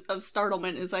sign of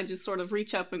startlement is I just sort of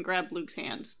reach up and grab Luke's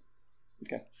hand.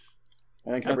 Okay.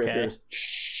 And then Capri Okay. appears.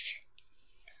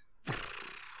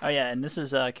 Oh yeah, and this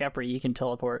is Capri. You can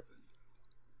teleport.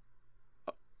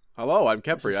 Hello, I'm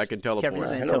Kepri. This is I can teleport. Capri's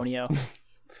Hello. Antonio.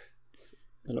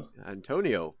 Hello.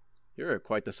 Antonio, you're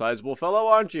quite the sizable fellow,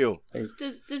 aren't you?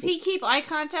 Does he keep eye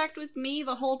contact with me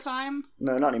the whole time?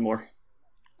 No, not anymore.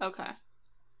 Okay.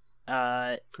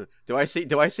 Do I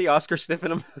see Oscar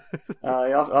sniffing him?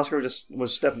 Oscar just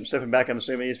was stepping back. I'm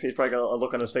assuming he's probably got a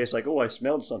look on his face like, "Oh, I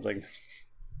smelled something."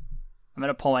 I'm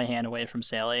gonna pull my hand away from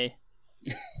Sally,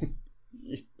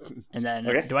 and then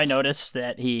Okay. do I notice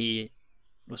that he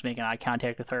was making eye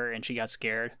contact with her and she got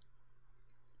scared?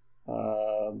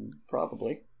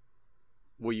 Probably.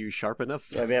 Were you sharp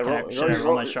enough? Yeah, man, Should I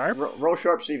roll my sharp? Roll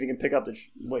sharp. See if you can pick up the.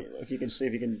 Wait, if you can see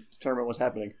if you can determine what's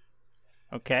happening.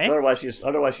 Okay. Otherwise, he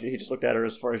just looked at her.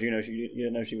 As far as you know, you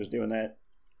didn't know she was doing that.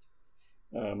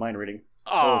 Mind reading.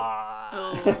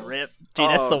 Oh, rip. Dude,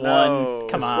 that's Oh, the no. one.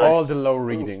 Come It's on. all the low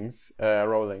readings,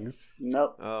 rollings.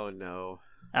 Nope. Oh no!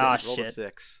 Oh, Roll a shit.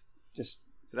 6. Just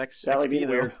It's an X, Sally XP, being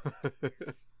though. weird.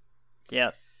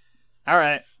 Yeah. All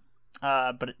right.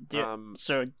 But Um,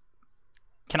 so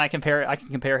can I compare? I can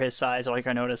compare his size. Like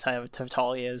I notice how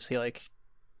tall he is. He like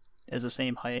is the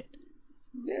same height.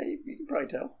 yeah, you can probably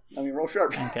tell. I mean, roll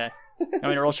sharp. Okay. I'm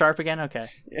gonna roll sharp again. Okay.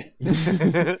 Yeah.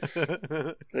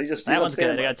 He just That one's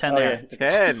good. I got 10 there.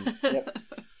 10. Yep.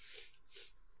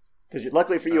 Because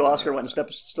luckily for you, Oscar went and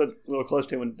stood a little close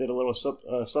to him and did a little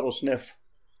subtle sniff,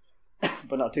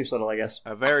 but not too subtle, I guess.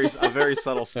 A very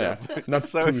subtle Yeah, sniff. not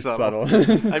so too subtle.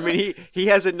 subtle. I mean, he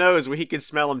has a nose where he can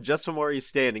smell him just from where he's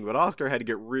standing, but Oscar had to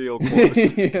get real close.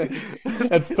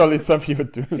 That's totally something you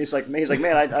would do. He's like,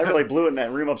 man, I really blew it in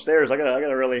that room upstairs. I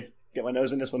gotta really get my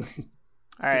nose in this one.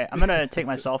 All right. I'm gonna take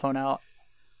my cell phone out,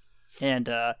 and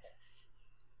I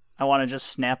want to just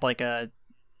snap like a.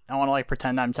 I want to like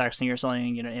pretend I'm texting or something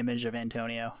and get an image of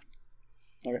Antonio.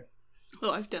 Okay.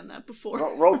 Oh, I've done that before.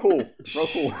 Roll cool. Roll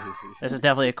cool. This is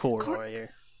definitely a cool roll right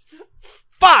here.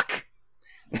 Fuck!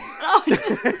 Oh,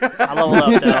 I leveled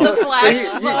up though. the flash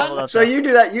is So on. leveled up, So though. you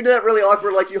do that really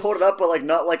awkward, like you hold it up, but like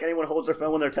not like anyone holds their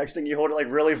phone when they're texting. You hold it like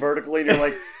really vertically, and you're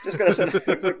like, just gonna send a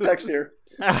quick text here.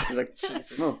 He's like,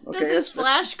 oh, okay, Does his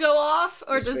flash go off,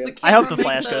 or does the camera I hope the make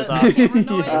flash goes the off. camera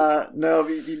noise? no,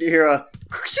 you do hear a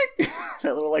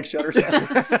that little like shutter sound.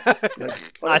 Like,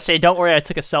 I say, don't worry, I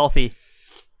took a selfie.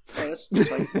 oh, that's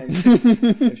fine.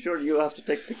 I'm sure you have to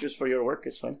take pictures for your work.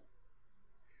 It's fine.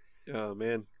 Oh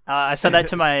man. I said that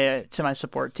to my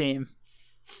support team,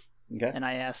 Okay. and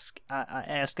I ask,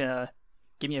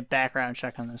 give me a background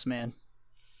check on this man.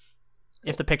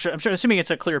 If the picture, assuming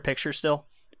it's a clear picture still,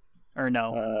 or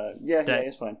no? Yeah,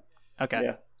 it's fine. Okay.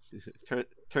 Yeah.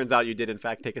 Turns out you did in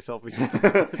fact take a selfie.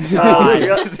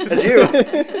 That's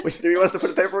you. Do you want us to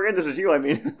put the paperwork in? This is you. I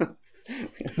mean,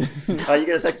 you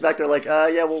get a text back there like,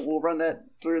 yeah, we'll run that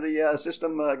through the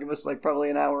system. Give us like probably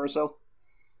an hour or so.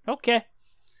 Okay.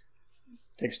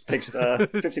 Takes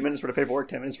 15 minutes for the paperwork,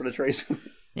 10 minutes for the trace.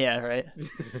 Yeah. Right.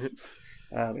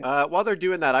 While they're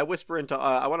doing that, I whisper into.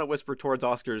 I want to whisper towards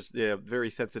Oscar's very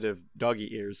sensitive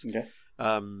doggy ears, Okay.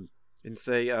 and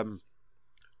say,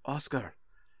 Oscar,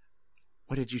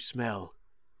 what did you smell?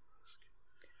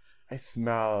 I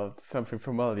smelled something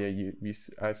familiar.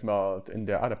 I smelled in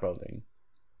the other building.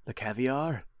 The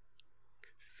caviar?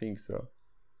 I think so.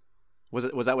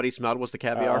 Was that what he smelled? Was the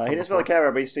caviar? He from didn't smell the before?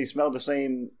 caviar, but he smelled the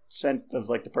same scent of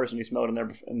like the person he smelled in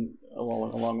there,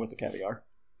 along with the caviar.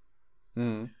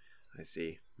 Mm. I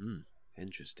see.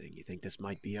 Interesting. You think this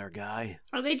might be our guy?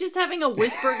 Are they just having a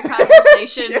whispered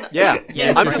conversation? Yeah.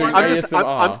 Yes, I'm we're just, doing I'm just,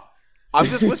 ASMR. I'm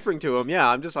just whispering to him. Yeah,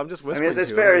 I'm just whispering. I mean, it's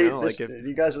to fair. him. You know,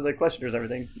 You guys are the questioners and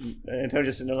everything. Antonio's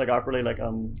just sitting there like awkwardly, like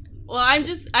Well, I'm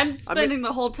spending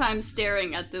the whole time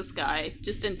staring at this guy,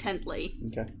 just intently.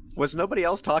 Okay. Was nobody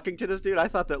else talking to this dude? I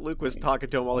thought that Luke was talking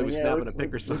to him while he was snapping a pic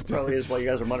or Luke something. probably is while you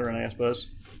guys are muttering, I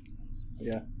suppose.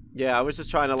 Yeah. Yeah, I was just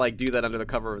trying to like do that under the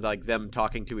cover of like them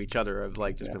talking to each other, of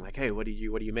like just being like, "Hey, what do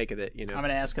you make of it?" You know. I'm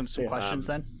gonna ask him some questions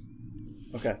then.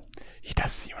 Okay. He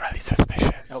does seem really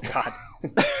suspicious. Oh God.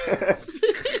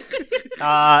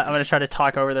 I'm gonna try to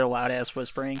talk over their loud ass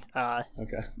whispering.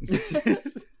 Okay.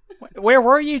 Where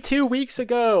were you 2 weeks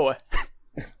ago?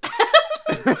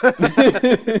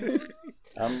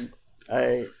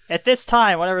 At this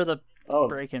time, whatever the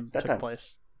break-in that took time.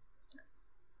 place.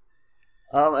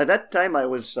 At that time, I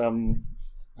was oh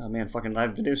man, fucking!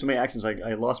 I've been doing so many accents.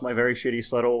 I lost my very shitty,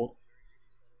 subtle,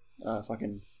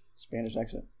 fucking Spanish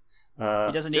accent. He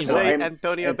doesn't need Just one. say I'm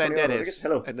Antonio Banderas. Rodriguez.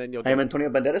 Hello, and then you'll. I am Antonio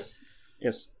Banderas.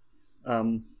 Yes. Yeah,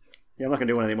 I'm not gonna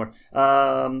do one anymore.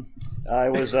 I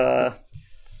was where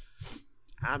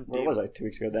was I 2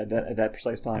 weeks ago? At that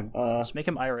precise time. Just make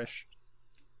him Irish.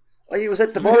 Oh, he was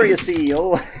at the bar, you see.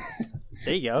 Oh,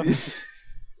 There you go.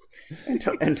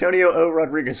 Antonio O.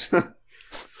 Rodriguez. Yeah,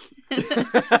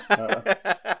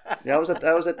 I was at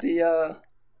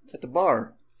the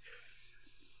bar.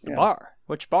 The bar.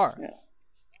 Which bar? Yeah.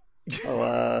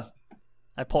 Oh,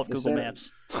 I pulled The Google Santa-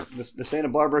 Maps. the Santa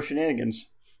Barbara Shenanigans.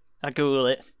 I Google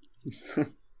it.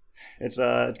 It's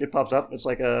it pops up. It's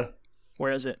like a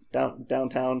Where is it?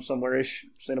 downtown somewhere ish,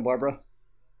 Santa Barbara.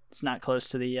 It's not close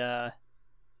to the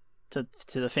to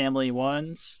the family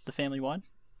ones. The family one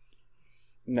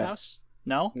No, house.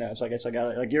 No. no, it's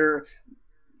like you're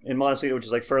in Montecito, which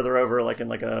is like further over, like in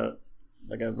like a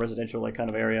residential like kind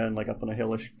of area, and like up on a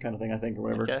hillish kind of thing, I think, or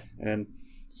whatever. Okay. And then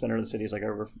center of the city is like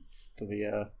over to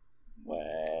the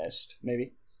west,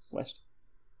 maybe west.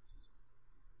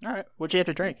 All right. What'd you have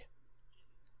to drink?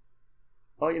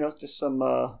 Oh, just some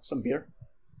beer,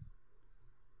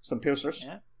 some pilsners,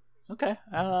 Yeah. Okay.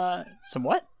 Some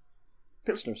what?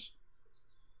 pilsners,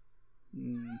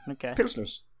 Okay.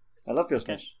 pilsners. I love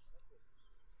pilsners.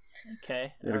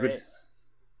 Okay. They're All good. right.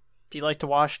 Do you like to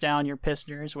wash down your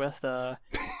pilsners with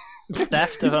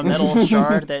theft of a metal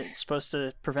shard that's supposed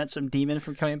to prevent some demon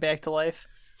from coming back to life?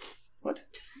 What?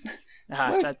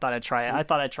 I thought I'd try it. I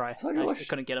How do you I wash-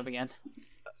 couldn't get him again.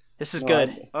 This is No,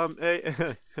 good.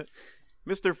 Hey,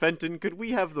 Mr. Fenton, could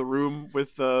we have the room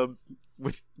with this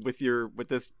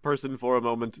person for a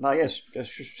moment? Yes,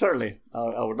 certainly.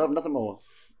 I would love nothing more.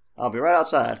 I'll be right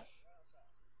outside.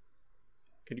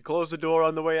 Can you close the door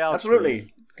on the way out?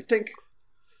 Absolutely. Tink.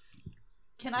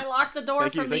 Can I lock the door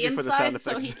Thank you- from thank the you for the sound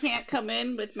inside so he effects. can't come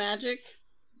in with magic?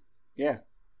 Yeah.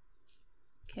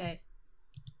 Okay.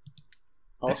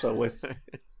 Also with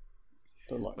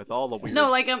the lock. With all the weird. No,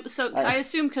 like so I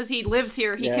assume because he lives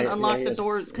here, he Yeah, can yeah, unlock he the has-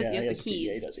 doors because yeah, he he has has the the key,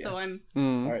 yeah, keys. he does, yeah. So I'm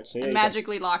Mm. All right, so I'm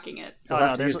magically locking it. You'll Oh,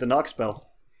 have no, to use there's the knock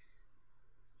spell.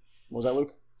 What was that,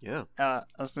 Luke? Yeah.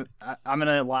 I'm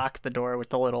gonna lock the door with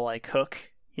the little like hook,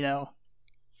 like Yeah.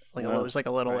 there's like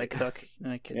a little Right. like hook.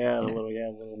 And I could, Yeah, the little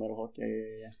metal hook.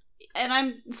 Yeah. And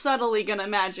I'm subtly gonna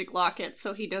magic lock it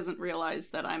so he doesn't realize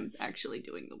that I'm actually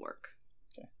doing the work.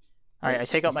 All right, I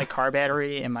take out my car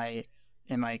battery and my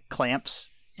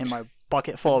clamps and my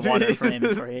bucket full of water for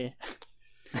inventory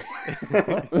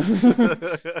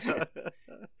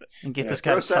and get Yeah, this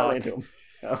guy throw to Sally talk. into him.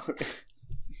 Oh, okay.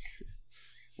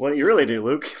 What do you really do,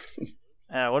 Luke?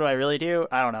 What do I really do?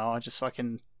 I don't know. I just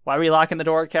fucking. Why are we locking the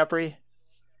door, Capri?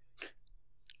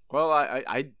 Well,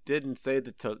 I didn't say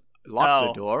that to lock Oh.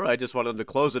 the door. I just wanted to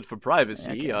close it for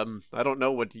privacy. Okay. I don't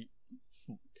know what you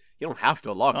don't have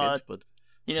to lock it, but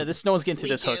No one's getting through We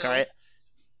this hook, do. all right?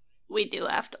 We do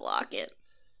have to lock it.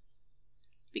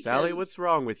 Sally, Because what's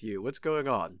wrong with you? What's going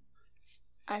on?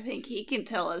 I think he can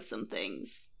tell us some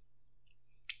things.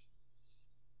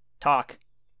 Talk,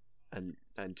 And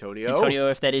Antonio. Antonio,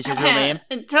 if that is your real name.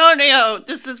 Antonio,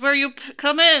 this is where you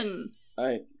come in.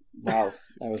 Wow.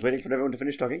 I was waiting for everyone to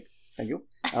finish talking. Thank you.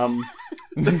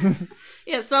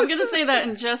 Yeah, so I'm gonna say that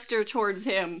and gesture towards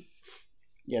him.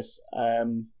 Yes.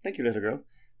 Thank you, little girl.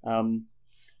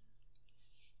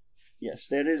 Yes,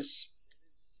 there is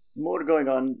more going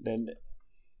on than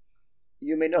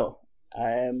you may know.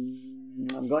 I'm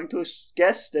going to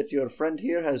guess that your friend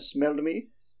here has smelled me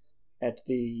at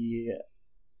the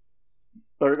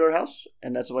burger house,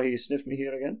 and that's why he sniffed me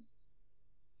here again.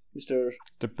 Mr.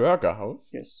 The Burger House?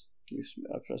 Yes,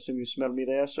 I presume you smelled me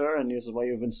there, sir, and this is why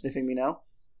you've been sniffing me now?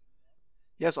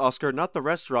 Yes, Oscar, not the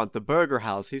restaurant, the burger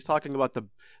house. He's talking about the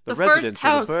The residence first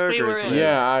where house the we burgers were in. live.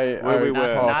 Yeah, I we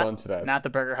were. caught Not- onto that. Not the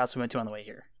burger house we went to on the way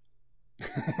here.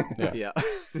 Yeah. Yeah.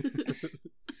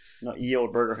 not ye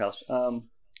old burger house. Or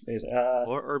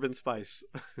Urban Spice.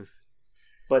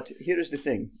 But here's the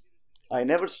thing. I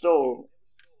never stole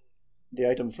the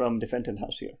item from the Fenton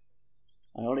house here.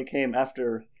 I only came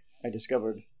after I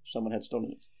discovered someone had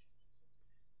stolen it.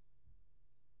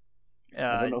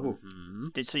 I don't know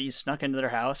who. So you snuck into their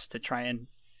house to try and,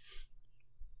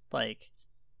 like,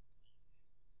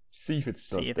 See if it's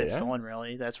still there. stolen,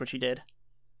 really. That's what you did?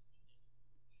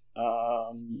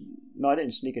 No, I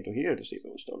didn't sneak into here to see if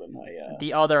it was stolen.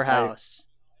 The other house.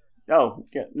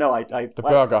 The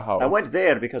burger house. I went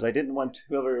there because I didn't want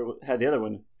whoever had the other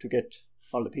one to get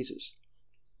all the pieces.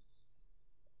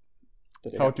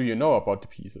 How do you know about the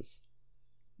pieces?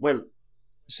 Well,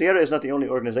 Sierra is not the only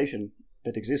organization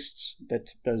that exists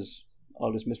that does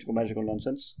all this mystical magical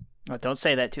nonsense. Oh, don't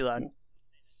say that too loud.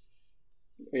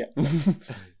 Yeah.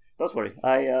 Don't worry.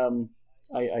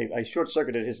 I short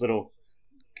circuited his little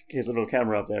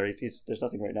camera up there. There's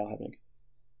nothing right now happening.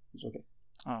 It's okay.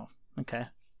 Oh, okay.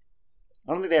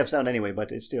 I don't think they have sound anyway,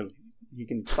 but it's still he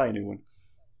can buy a new one.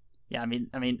 Yeah, I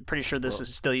mean, pretty sure this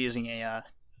is still using a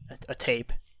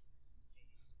tape.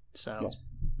 So. Yes.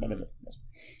 Yes.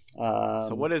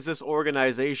 So what is this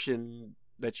organization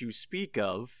that you speak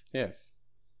of? Yes.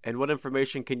 And what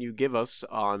information can you give us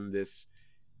on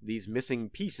these missing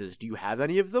pieces? Do you have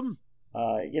any of them?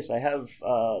 Yes, I have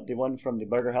the one from the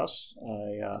burger house.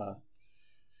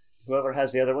 Whoever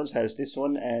has the other ones has this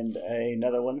one and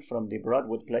another one from the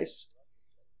Broadwood place.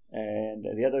 And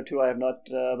the other two I have not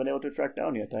been able to track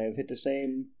down yet. I have hit the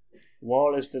same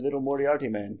wall as the little Moriarty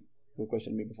man who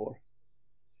questioned me before.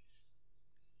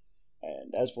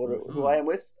 And as for who I am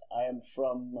with, I am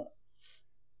from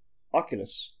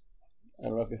Oculus. I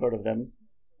don't know if you've heard of them.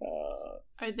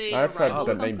 Are they I've a heard rival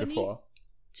that name company before.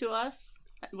 to us?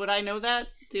 Would I know that?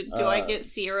 Do I get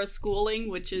Sierra Schooling,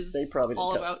 which is They probably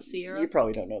all don't about Sierra? You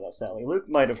probably don't know that, Sally. Luke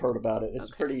might have heard about it. It's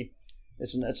Okay. pretty.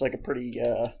 It's like a pretty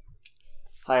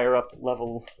higher up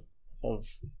level of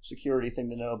security thing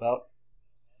to know about.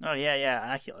 Oh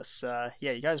yeah, Oculus.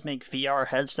 Yeah, you guys make VR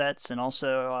headsets, and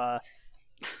also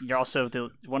you're also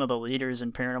one of the leaders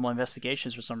in paranormal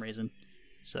investigations for some reason.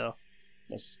 So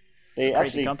Yes, it's they a crazy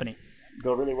actually company.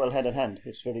 go really well hand in hand.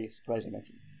 It's very surprising,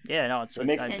 actually. Yeah, no, it's. They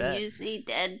make- I Can bet. you see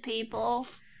dead people?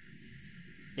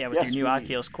 Yeah, with Yes, your new we-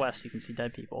 Oculus Quest, you can see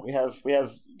dead people. We have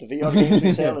the VR games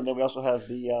we sell, and then we also have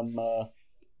the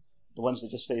ones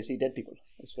that just say see dead people.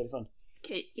 It's very fun.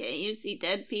 Can you see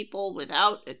dead people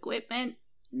without equipment?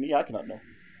 Me, I cannot know.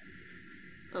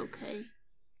 Okay.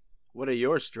 What are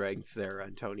your strengths there,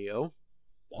 Antonio?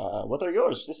 What are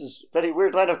yours? This is very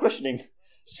weird line of questioning.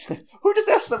 Who just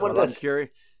asked someone Well, I'm that?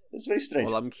 curious. It's very strange.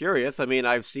 Well, I'm curious. I mean,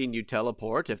 I've seen you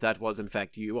teleport. If that was in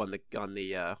fact you on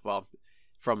the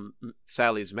from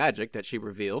Sally's magic that she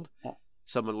revealed, Huh.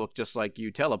 someone looked just like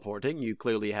you teleporting. You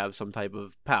clearly have some type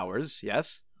of powers.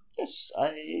 Yes.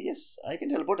 Yes, I can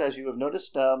teleport, as you have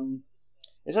noticed.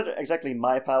 It's not exactly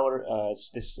my power. It's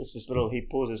this little. He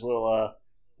pulls his little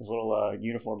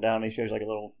uniform down. And he shows like a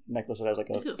little necklace that has like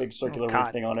a big circular God.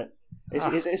 ring thing on it.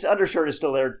 His undershirt is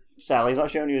still there, Sally. He's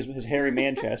not showing you his hairy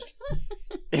man chest.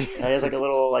 He has like a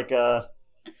little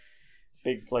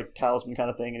big like talisman kind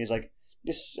of thing, and he's like,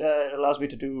 this allows me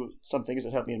to do some things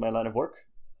that help me in my line of work.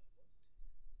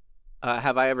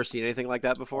 Have I ever seen anything like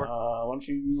that before? Why don't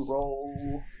you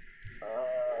roll?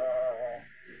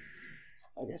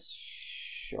 I guess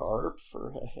sharp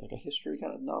for like a history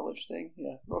kind of knowledge thing.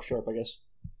 Yeah, roll sharp, I guess.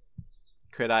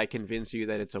 Could I convince you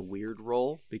that it's a weird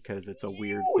role because it's a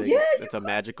weird Oh, thing? yeah, It's a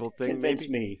magical thing. Convince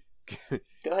maybe? me.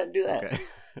 Go ahead and do that. Okay.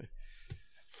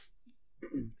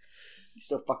 You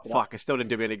still fucked it Fuck! I still didn't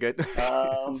do me any good.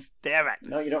 up. Damn it!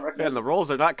 No, you don't recognize. Man, the rolls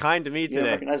are not kind to me you don't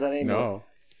today. recognize that name. No.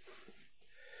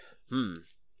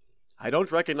 I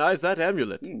don't recognize that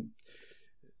amulet.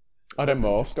 Are there That's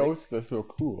more of interesting. those? They're so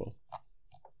cool.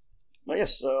 Well,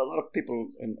 yes, a lot of people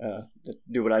that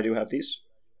do what I do have these.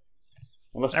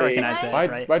 Unless I they recognize that, Why,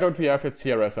 right? why don't we have it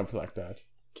here or something like that?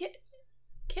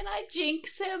 Can I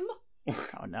jinx him?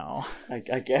 Oh no!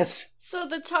 I guess. So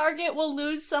the target will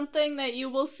lose something that you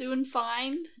will soon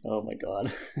find? Oh my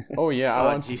god. Oh yeah, I Oh,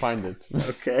 want gee. to find it.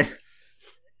 Okay.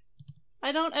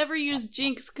 I don't ever use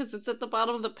jinx because it's at the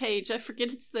bottom of the page. I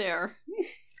forget it's there.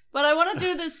 But I want to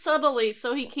do this subtly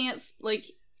so he can't,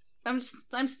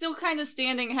 I'm still kind of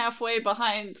standing halfway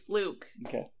behind Luke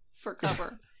Okay. for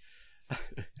cover.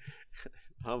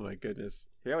 Oh my goodness!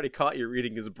 He already caught you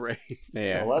reading his brain.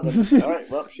 Yeah. 11. All right.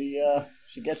 Well, she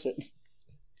gets it.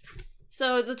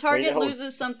 So the Wait, target hold-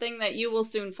 loses something that you will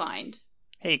soon find.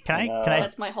 Hey, can And, I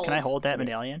That's my hold. can I hold that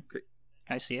medallion? Can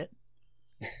I see it?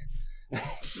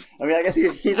 I mean, I guess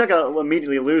he's not gonna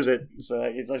immediately lose it.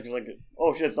 So he's not like,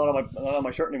 oh shit, it's not on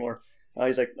my shirt anymore.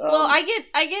 He's like, Well, I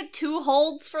get 2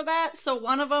 holds for that. So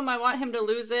one of them I want him to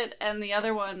lose it, and the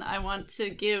other one I want to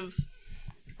give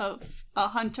a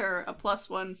hunter a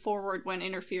 +1 forward when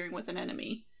interfering with an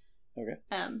enemy. Okay.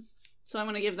 So I'm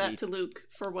gonna give that Neat. to Luke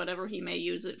for whatever he may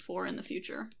use it for in the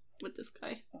future with this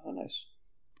guy. Oh, nice.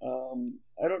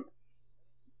 I don't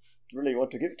really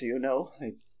want to give it to you. No,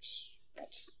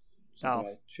 that's something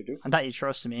I should do. I thought you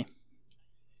trusted me.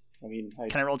 I mean, I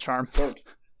Can I roll charm? don't.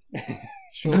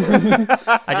 Sure.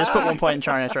 I just put 1 point in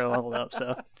charm after I leveled up,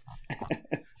 so.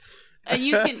 And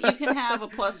you can have a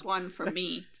 +1 from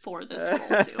me for this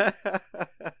roll too.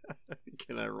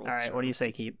 Can I roll? All right, what do you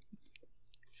say, Keep?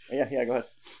 Yeah, go ahead.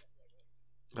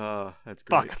 Oh, that's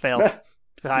great. Fuck, I failed.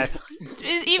 5.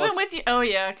 Even Plus- with you, oh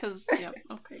yeah, because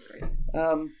okay, great.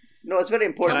 No, it's very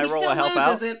important. Can I He roll still a help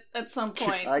loses out? it at some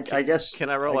point. I guess. Can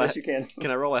I roll I a- guess you can. Can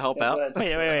I roll a help Yeah, out? go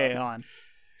ahead. Wait, hold on.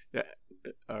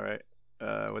 All right.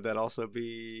 Would that also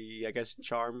be, I guess,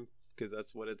 charm? Because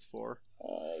that's what it's for.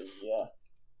 Yeah.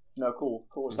 No, cool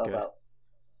as help Okay. out.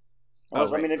 Oh,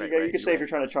 I mean, right, if right, you right, could say you're if you're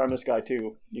trying to charm this guy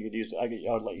too, you could use it. I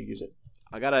would let you use it.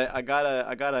 I got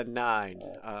a 9.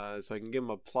 So I can give him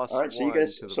a +1. All right. So you to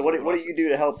guys. the So what do bonus. you do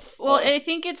to help? Well, I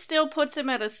think it still puts him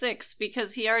at a 6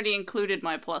 because he already included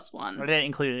my I +1. didn't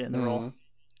include it in the roll.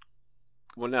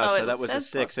 Well, no. Oh, so it that was a says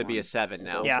 6. It'd be a +1. 7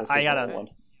 now. Yeah, So it's I just got one.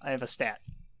 I have a stat.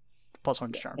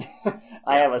 +1 to charm.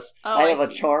 I have a Oh, I have I a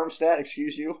see. charm stat.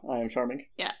 Excuse you. I am charming.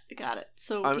 Yeah, got it.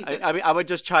 So he's I mean, I would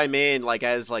just chime in,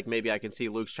 as maybe I can see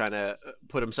Luke's trying to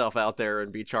put himself out there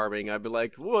and be charming. I'd be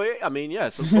like, well, I mean,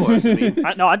 yes, of course. I mean,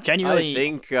 No, I'm I genuinely,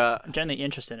 think, I'm genuinely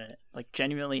interested in it.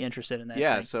 Genuinely interested in that.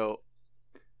 yeah. thing. So,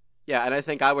 yeah, and I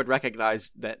think I would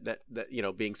recognize that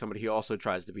being somebody who also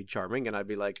tries to be charming, and I'd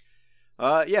be like,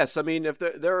 yes, I mean, if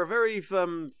there are very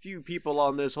few people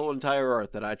on this whole entire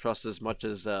earth that I trust as much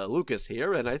as Lucas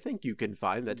here, and I think you can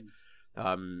find that,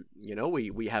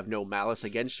 we have no malice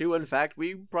against you. In fact,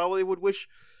 we probably would wish,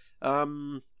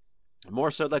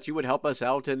 more so that you would help us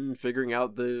out in figuring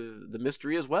out the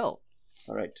mystery as well.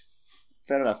 All right.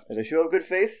 Fair enough. As a show of good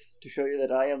faith, to show you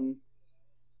that I am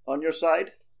on your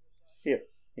side, here.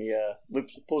 He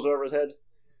pulls it over his head,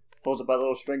 holds it by the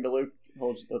little string to Luke,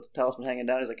 holds the talisman hanging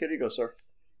down. He's like, here you go, sir.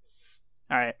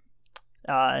 All right.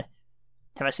 Have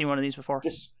I seen one of these before?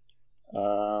 Just I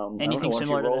don't know, Anything why don't you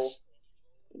similar to roll- this?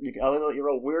 I'll let you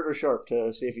roll weird or sharp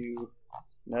to see if you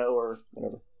know or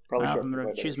whatever. Probably sharp. I'm going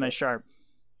Right to choose there. my sharp.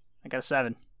 I got a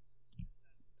 7.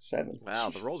 7. Wow,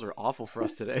 the rolls are awful for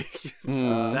us today.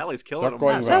 Mm. Sally's killing Stop them.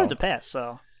 going Ah, well. 7's a pass,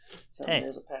 so. 7 Hey.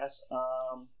 is a pass.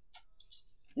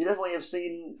 You definitely have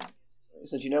seen,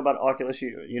 since you know about Oculus,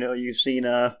 you've seen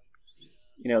that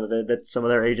some of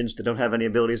their agents that don't have any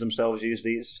abilities themselves use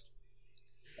these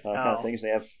kind Oh. of things. They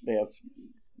have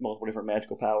multiple different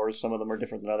magical powers. Some of them are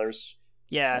different than others.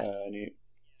 Yeah. And you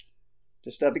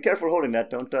just be careful holding that.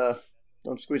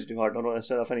 Don't squeeze it too hard. Don't want to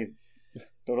set off any.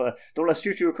 Don't want to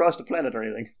shoot you across the planet or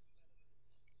anything.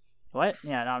 What?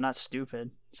 Yeah, no, I'm not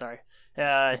stupid. Sorry.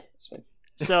 It's fine.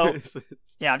 So,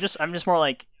 yeah, I'm just more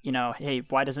like, hey,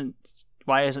 why isn't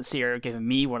Sierra giving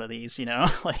me one of these,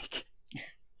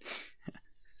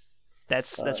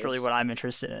 that's really what I'm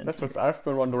interested in. That's what I've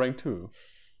been wondering too.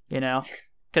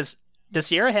 Because does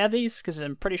Sierra have these? Because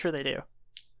I'm pretty sure they do.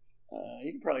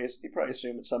 You probably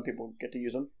assume that some people get to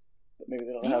use them, but maybe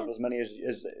they don't have as many as.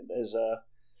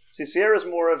 See, Sierra's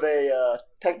more of a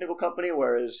technical company,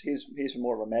 whereas he's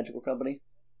more of a magical company.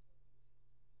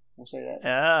 We'll say that.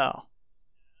 Oh.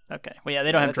 Okay. Well, yeah,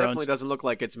 they don't have It drones. definitely doesn't look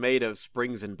like it's made of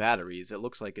springs and batteries. It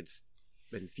looks like it's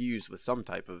been fused with some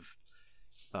type of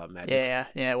magic.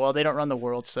 Yeah. Well, they don't run the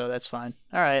world, so that's fine.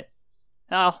 All right.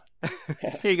 Oh,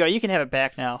 here you go. You can have it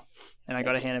back now. And I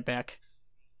got to hand it back.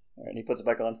 All right, and he puts it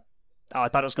back on. Oh, I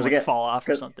thought it was going to Again- fall off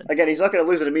or 'Cause, something. Again, he's not going to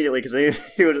lose it immediately because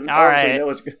he would All obviously right. know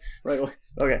it's good right away.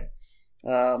 Okay.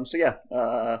 So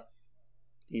yeah,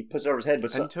 he puts it over his head,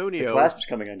 but the Antonio, clasp's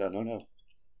coming undone. Oh no.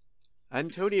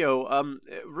 Antonio,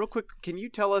 real quick, can you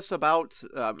tell us about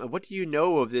what do you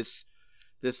know of this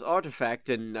artifact?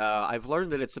 And I've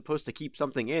learned that it's supposed to keep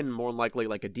something in, more than likely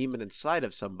like a demon inside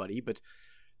of somebody. But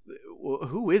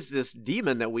who is this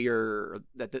demon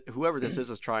that whoever this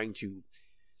is trying to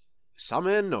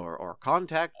summon or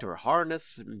contact or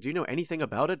harness? Do you know anything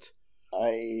about it?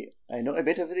 I know a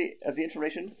bit of the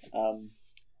information,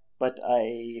 but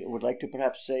I would like to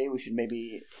perhaps say we should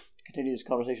maybe continue this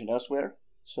conversation elsewhere,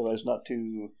 so as not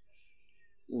to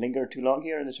linger too long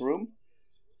here in this room.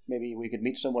 Maybe we could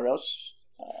meet somewhere else.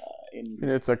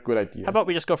 It's a good idea. How about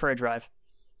we just go for a drive?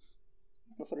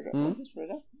 Go for it. Let's put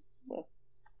it out. Well,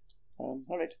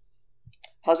 all right.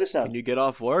 How's this sound? Can you get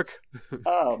off work?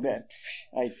 Oh man,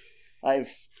 I've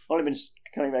only been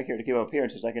coming back here to keep up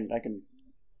appearances. I can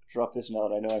drop this now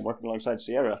that I know I'm working alongside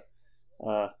Sierra.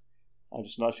 I'll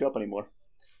just not show up anymore.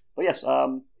 But yes, I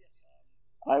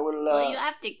will. Well, you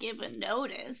have to give a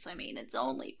notice. I mean, it's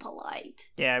only polite.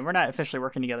 Yeah, we're not officially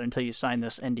working together until you sign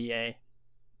this NDA.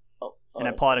 And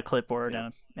I right. pull out a clipboard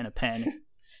and a pen.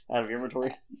 Out of your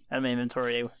inventory. Out of my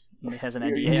inventory, it has an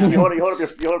You, NDA. you hold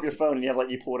up your phone and you have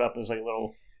you pull it up and it's like a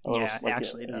little. Yeah, like,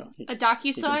 actually, though. A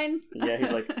DocuSign? Yeah,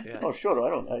 he's like, Yeah. oh sure, I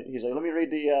don't. He's like, let me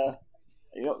read the.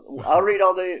 I'll read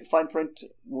all the fine print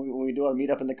when we do our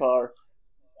meetup in the car.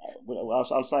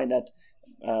 I'll sign that.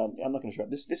 I'm not going to show up.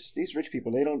 These rich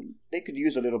people, they could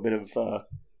use a little bit of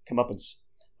comeuppance.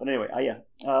 But anyway,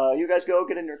 you guys go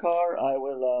get in your car. I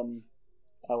will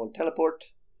teleport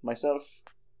myself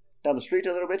down the street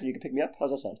a little bit, and you can pick me up.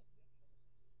 How's that sound?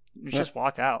 You just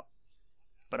walk out.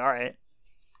 But all right.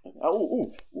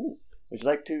 Ooh. Would you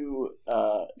like to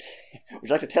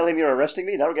tell him you're arresting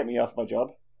me? That'll get me off my job.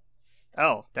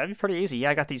 Oh, that'd be pretty easy. Yeah,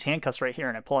 I got these handcuffs right here,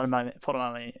 and I pull them out of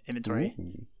my inventory.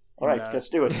 All right, let's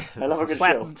do it. I love a good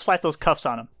show. Slap those cuffs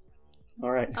on him.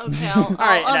 All right. Okay, I'll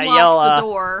right, and I unlock yell, the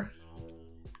door.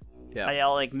 Yeah. I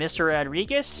yell like, Mr.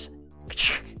 Rodriguez,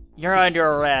 you're under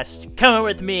arrest. Coming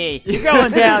with me. You're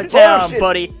going downtown, Bullshit.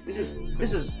 buddy.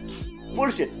 This is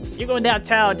bullshit. You're going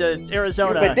downtown to You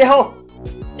Arizona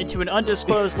pendejo. into an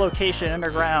undisclosed location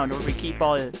underground where we keep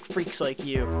all the freaks like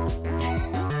you.